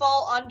doesn't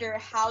fall under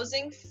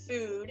housing,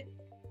 food,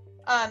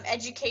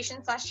 education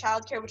 /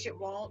 childcare, which it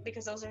won't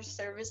because those are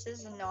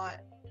services and not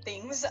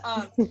things.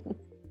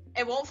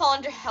 It won't fall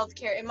under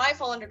healthcare. It might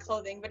fall under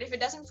clothing, but if it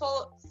doesn't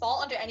fall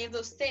under any of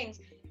those things,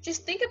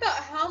 just think about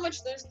how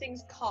much those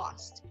things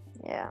cost.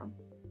 Yeah.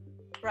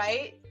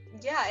 Right?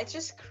 Yeah, it's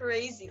just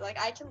crazy. Like,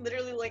 I can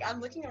literally, like,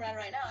 I'm looking around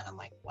right now and I'm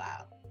like,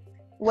 wow.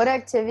 What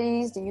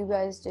activities do you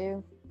guys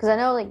do? Because I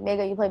know, like,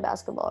 Mega, you play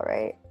basketball,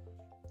 right?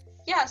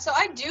 Yeah, so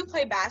I do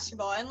play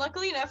basketball, and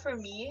luckily enough for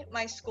me,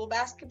 my school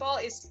basketball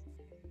is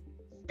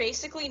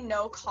basically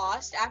no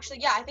cost.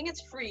 Actually, yeah, I think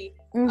it's free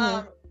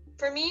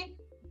for me,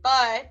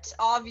 but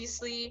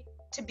obviously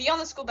to be on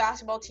the school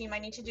basketball team, I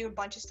need to do a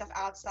bunch of stuff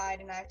outside,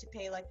 and I have to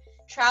pay like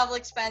travel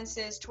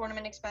expenses,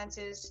 tournament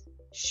expenses.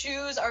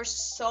 Shoes are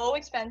so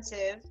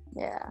expensive.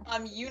 Yeah.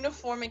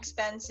 Uniform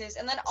expenses,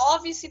 and then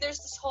obviously there's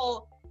this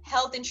whole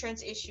health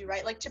insurance issue,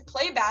 right? Like, to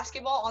play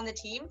basketball on the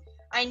team,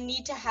 I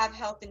need to have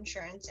health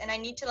insurance, and I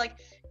need to like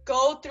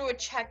go through a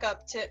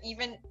checkup to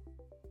even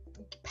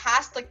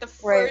pass like the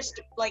first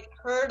like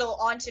hurdle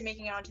onto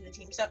making it onto the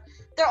team. So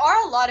there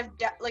are a lot of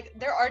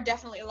there are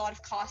definitely a lot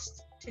of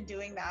costs to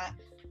doing that.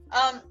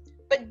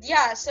 But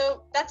yeah,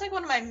 so that's like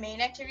one of my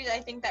main activities I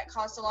think that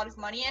costs a lot of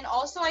money, and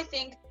also I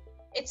think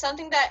it's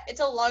something that it's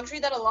a luxury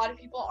that a lot of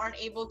people aren't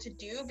able to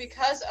do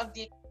because of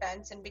the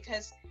expense, and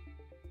because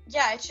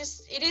yeah,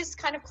 it is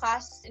kind of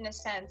classist in a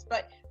sense,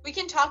 but we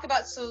can talk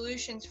about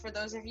solutions for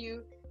those of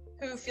you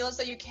who feel as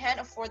though you can't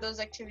afford those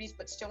activities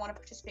but still want to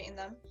participate in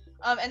them.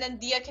 And then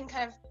Dia can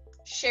kind of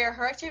share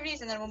her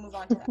activities, and then we'll move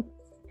on to that.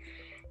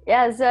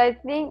 Yeah, so I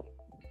think,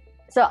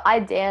 so I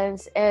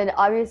dance, and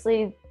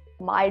obviously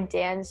my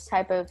dance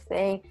type of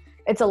thing,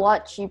 it's a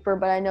lot cheaper,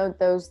 but I know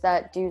those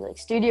that do like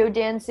studio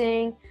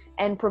dancing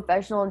and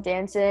professional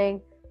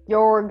dancing,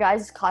 your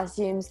guys'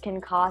 costumes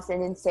can cost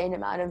an insane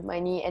amount of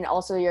money, and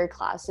also your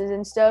classes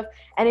and stuff,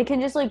 and it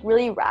can just like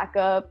really rack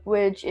up,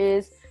 which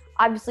is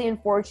obviously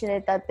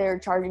unfortunate that they're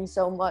charging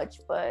so much,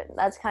 but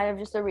that's kind of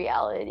just a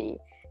reality.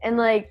 And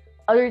like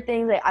other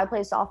things, like I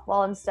play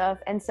softball and stuff,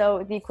 and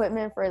so the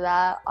equipment for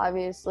that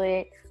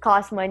obviously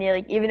costs money.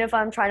 Like even if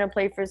I'm trying to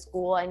play for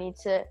school, I need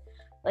to,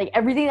 like,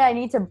 everything that I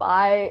need to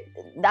buy,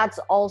 that's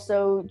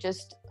also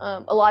just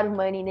a lot of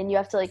money. And then you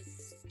have to like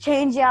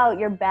change out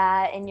your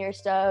bat and your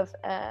stuff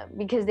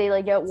because they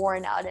like get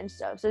worn out and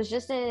stuff. So it's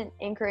just an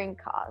incurring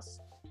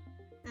cost.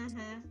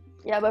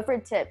 Yeah, but for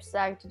tips,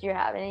 Zach, did you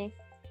have any?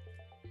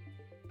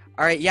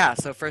 All right, yeah.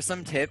 So for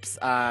some tips,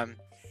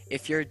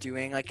 if you're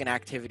doing like an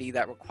activity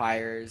that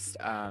requires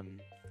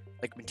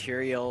like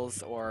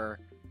materials or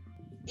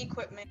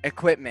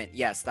equipment,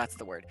 yes, that's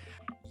the word.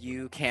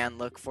 You can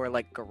look for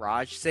like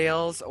garage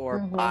sales or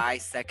buy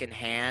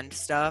secondhand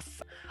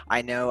stuff.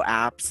 I know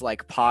apps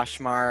like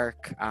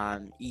Poshmark,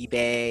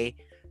 eBay,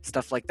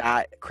 stuff like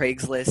that,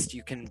 Craigslist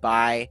you can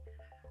buy,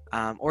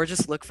 or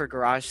just look for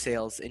garage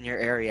sales in your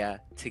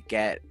area to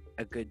get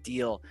a good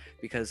deal,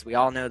 because we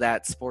all know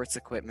that sports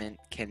equipment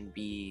can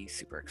be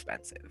super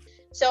expensive.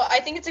 So I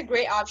think it's a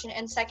great option,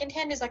 and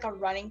secondhand is like a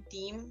running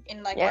theme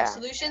in like our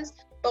solutions,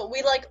 but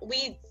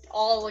we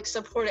all like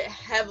support it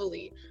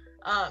heavily.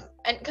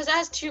 And because it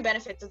has two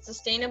benefits: it's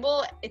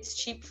sustainable, it's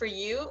cheap for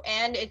you,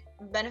 and it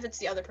benefits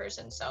the other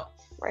person. So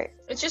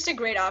it's just a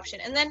great option.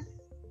 And then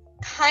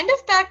kind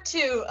of back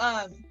to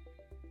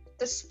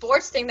the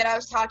sports thing that I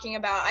was talking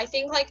about, I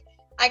think like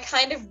I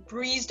kind of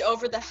breezed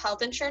over the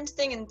health insurance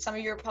thing, and some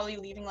of you are probably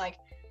leaving like,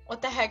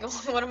 what the heck,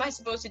 what am I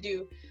supposed to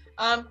do?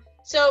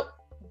 So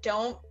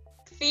don't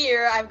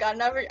fear, I've got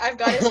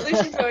a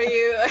solution for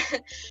you.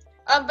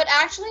 But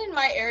actually in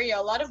my area,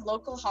 a lot of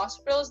local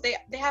hospitals, they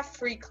have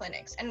free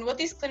clinics. And what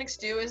these clinics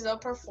do is they'll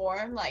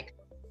perform like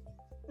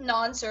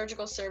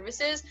non-surgical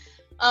services.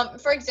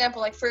 For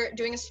example, like for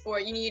doing a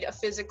sport, you need a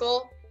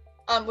physical,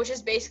 which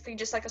is basically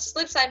just like a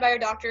slip signed by your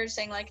doctor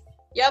saying like,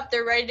 yep,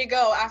 they're ready to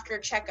go after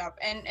a checkup.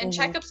 And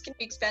checkups can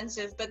be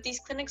expensive, but these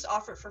clinics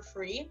offer it for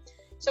free.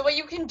 So what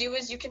you can do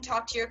is you can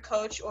talk to your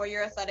coach or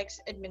your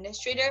athletics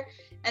administrator,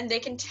 and they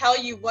can tell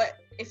you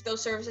if those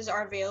services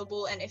are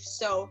available, and if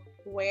so,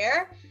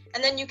 where.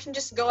 And then you can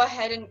just go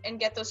ahead and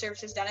get those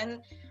services done.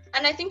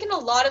 And I think in a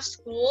lot of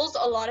schools,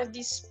 a lot of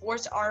these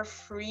sports are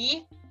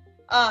free,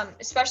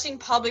 especially in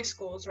public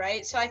schools,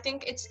 right? So I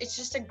think it's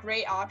just a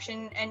great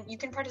option, and you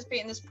can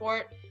participate in the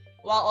sport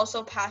while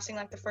also passing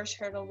like the first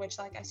hurdle, which,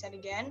 like I said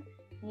again,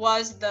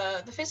 was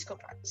the physical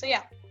part. So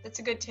yeah, that's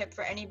a good tip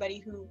for anybody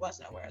who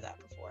wasn't aware of that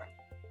before.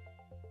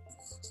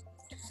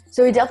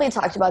 So we definitely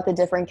talked about the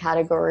different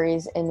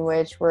categories in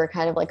which we're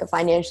kind of like a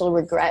financial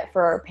regret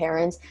for our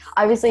parents.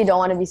 Obviously, you don't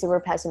want to be super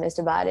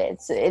pessimistic about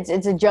it.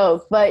 It's a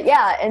joke, but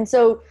yeah. And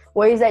so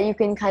ways that you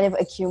can kind of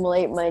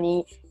accumulate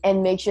money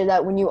and make sure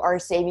that when you are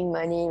saving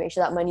money, make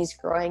sure that money's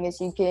growing,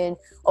 is you can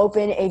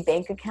open a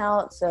bank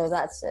account. So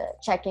that's a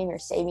checking or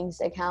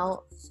savings account.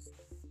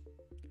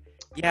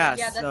 Yeah.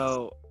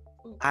 So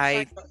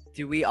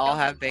do we all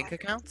have bank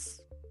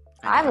accounts?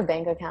 I have a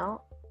bank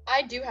account.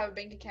 I do have a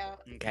bank account.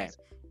 Okay.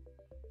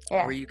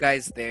 Yeah. Were you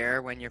guys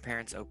there when your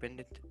parents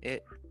opened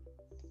it?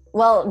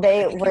 Well, I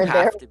they think were you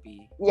there. have to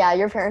be. Yeah,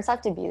 your parents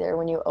have to be there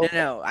when you open.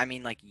 No, I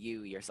mean like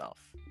you yourself.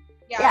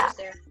 Yeah, I Yeah. was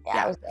there. Yeah,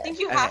 Yeah. I was I there. think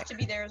you Okay. have to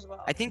be there as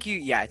well. I think you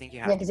have Yeah, to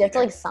because be you have to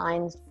there. like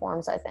sign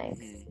forms, I think.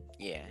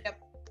 Yeah.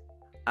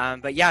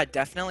 Yep. But yeah,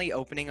 definitely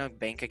opening a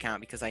bank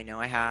account because I know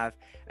I have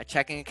a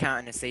checking account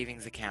and a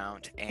savings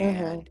account,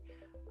 and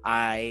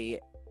I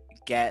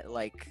get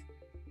like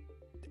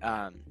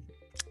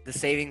the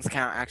savings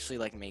account actually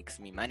like makes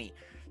me money.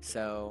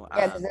 So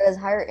Yeah, because it has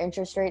higher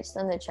interest rates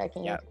than the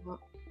checking Yep. account.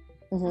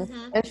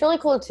 Mhm. It's really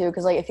cool too,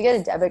 because like if you get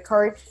a debit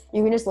card,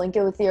 you can just link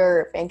it with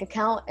your bank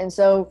account, and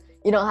so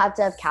you don't have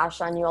to have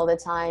cash on you all the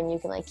time. You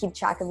can like keep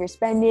track of your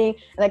spending,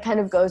 and that kind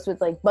of goes with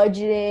like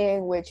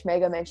budgeting, which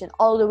Mega mentioned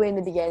all the way in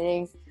the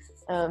beginning.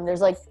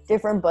 There's like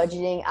different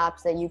budgeting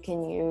apps that you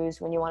can use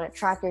when you want to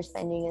track your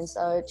spending and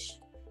such.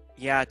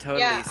 yeah,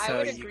 totally. Yeah, I So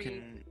would you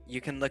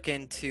agree. can look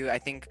into, I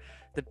think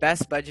the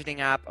best budgeting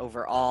app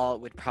overall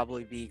would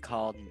probably be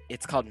called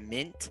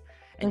Mint,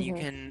 and you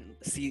can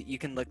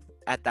look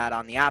at that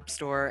on the App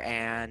Store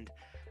and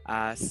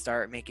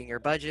start making your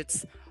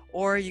budgets,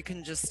 or you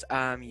can just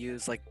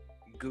use like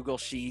Google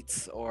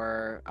Sheets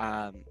or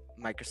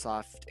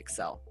Microsoft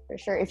Excel. For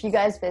sure. If you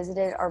guys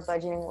visited our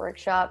budgeting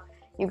workshop,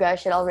 you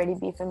guys should already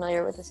be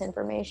familiar with this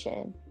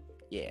information.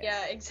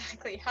 Yeah,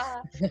 exactly.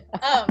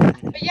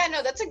 But yeah,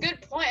 no, that's a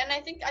good point, and I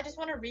think I just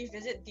want to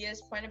revisit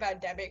Dia's point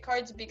about debit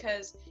cards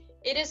because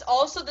it is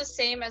also the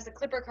same as the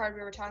Clipper card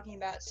we were talking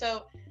about.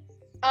 So,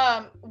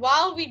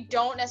 while we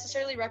don't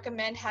necessarily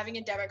recommend having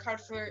a debit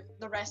card for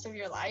the rest of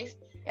your life,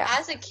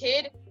 as a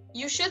kid,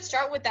 you should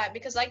start with that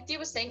because, like Dia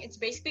was saying, it's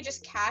basically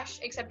just cash,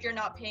 except you're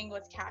not paying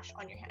with cash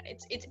on your hand.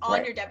 It's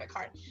on your debit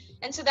card,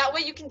 and so that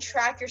way you can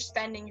track your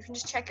spending. You can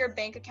just check your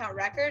bank account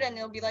record, and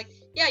it'll be like,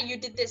 yeah, you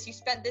did this, you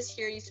spent this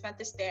here, you spent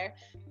this there,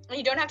 and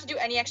you don't have to do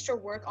any extra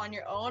work on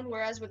your own.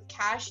 Whereas with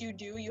cash, you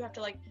have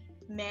to like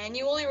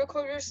manually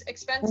record your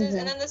expenses,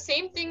 and then the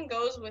same thing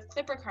goes with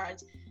Clipper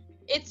cards.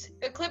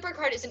 A Clipper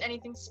card isn't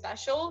anything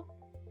special.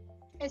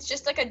 It's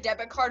just like a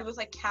debit card with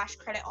like cash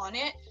credit on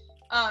it.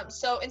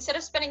 So instead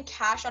of spending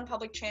cash on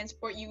public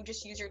transport, you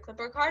just use your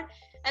Clipper card,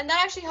 and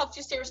that actually helps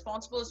you stay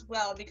responsible as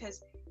well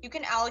because you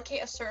can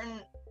allocate a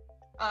certain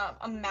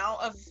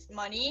amount of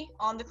money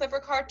on the Clipper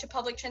card to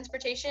public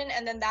transportation,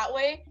 and then that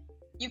way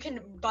you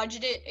can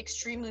budget it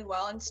extremely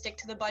well and stick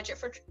to the budget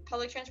for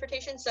public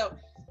transportation. So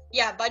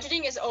yeah,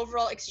 budgeting is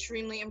overall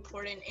extremely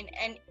important in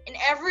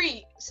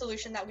every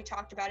solution that we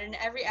talked about, in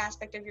every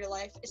aspect of your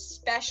life,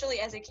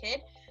 especially as a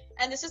kid.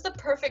 And this is the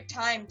perfect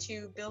time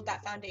to build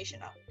that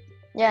foundation up.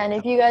 Yeah, and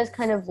if you guys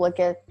kind of look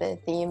at the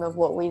theme of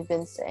what we've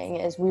been saying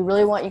is we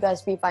really want you guys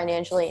to be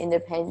financially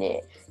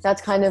independent.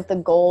 That's kind of the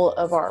goal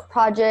of our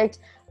project.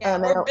 Yeah,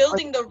 we're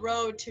building the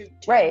road to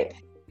right.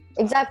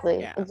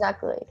 Exactly.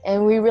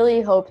 And we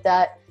really hope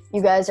that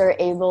you guys are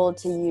able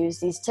to use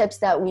these tips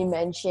that we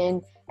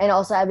mentioned and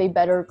also have a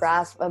better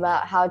grasp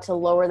about how to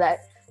lower that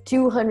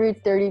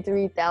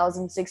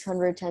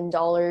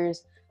 $233,610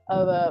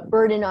 of a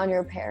burden on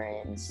your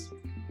parents.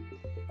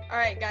 All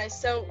right, guys,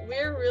 so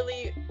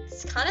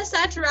it's kind of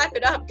sad to wrap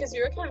it up because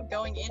we were kind of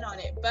going in on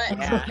it, but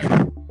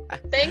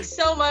thanks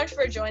so much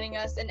for joining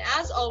us. And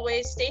as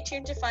always, stay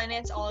tuned to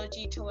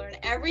Financeology to learn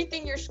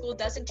everything your school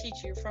doesn't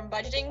teach you, from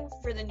budgeting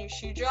for the new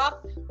shoe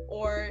drop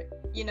or,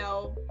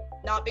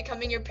 not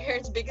becoming your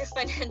parents' biggest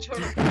financial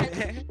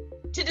regret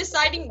to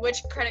deciding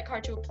which credit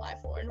card to apply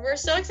for. And we're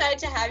so excited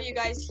to have you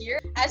guys here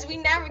as we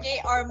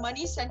navigate our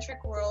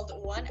money-centric world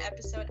one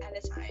episode at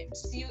a time.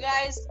 See you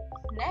guys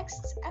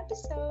next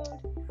episode.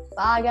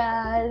 Bye,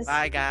 guys.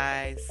 Bye,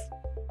 guys.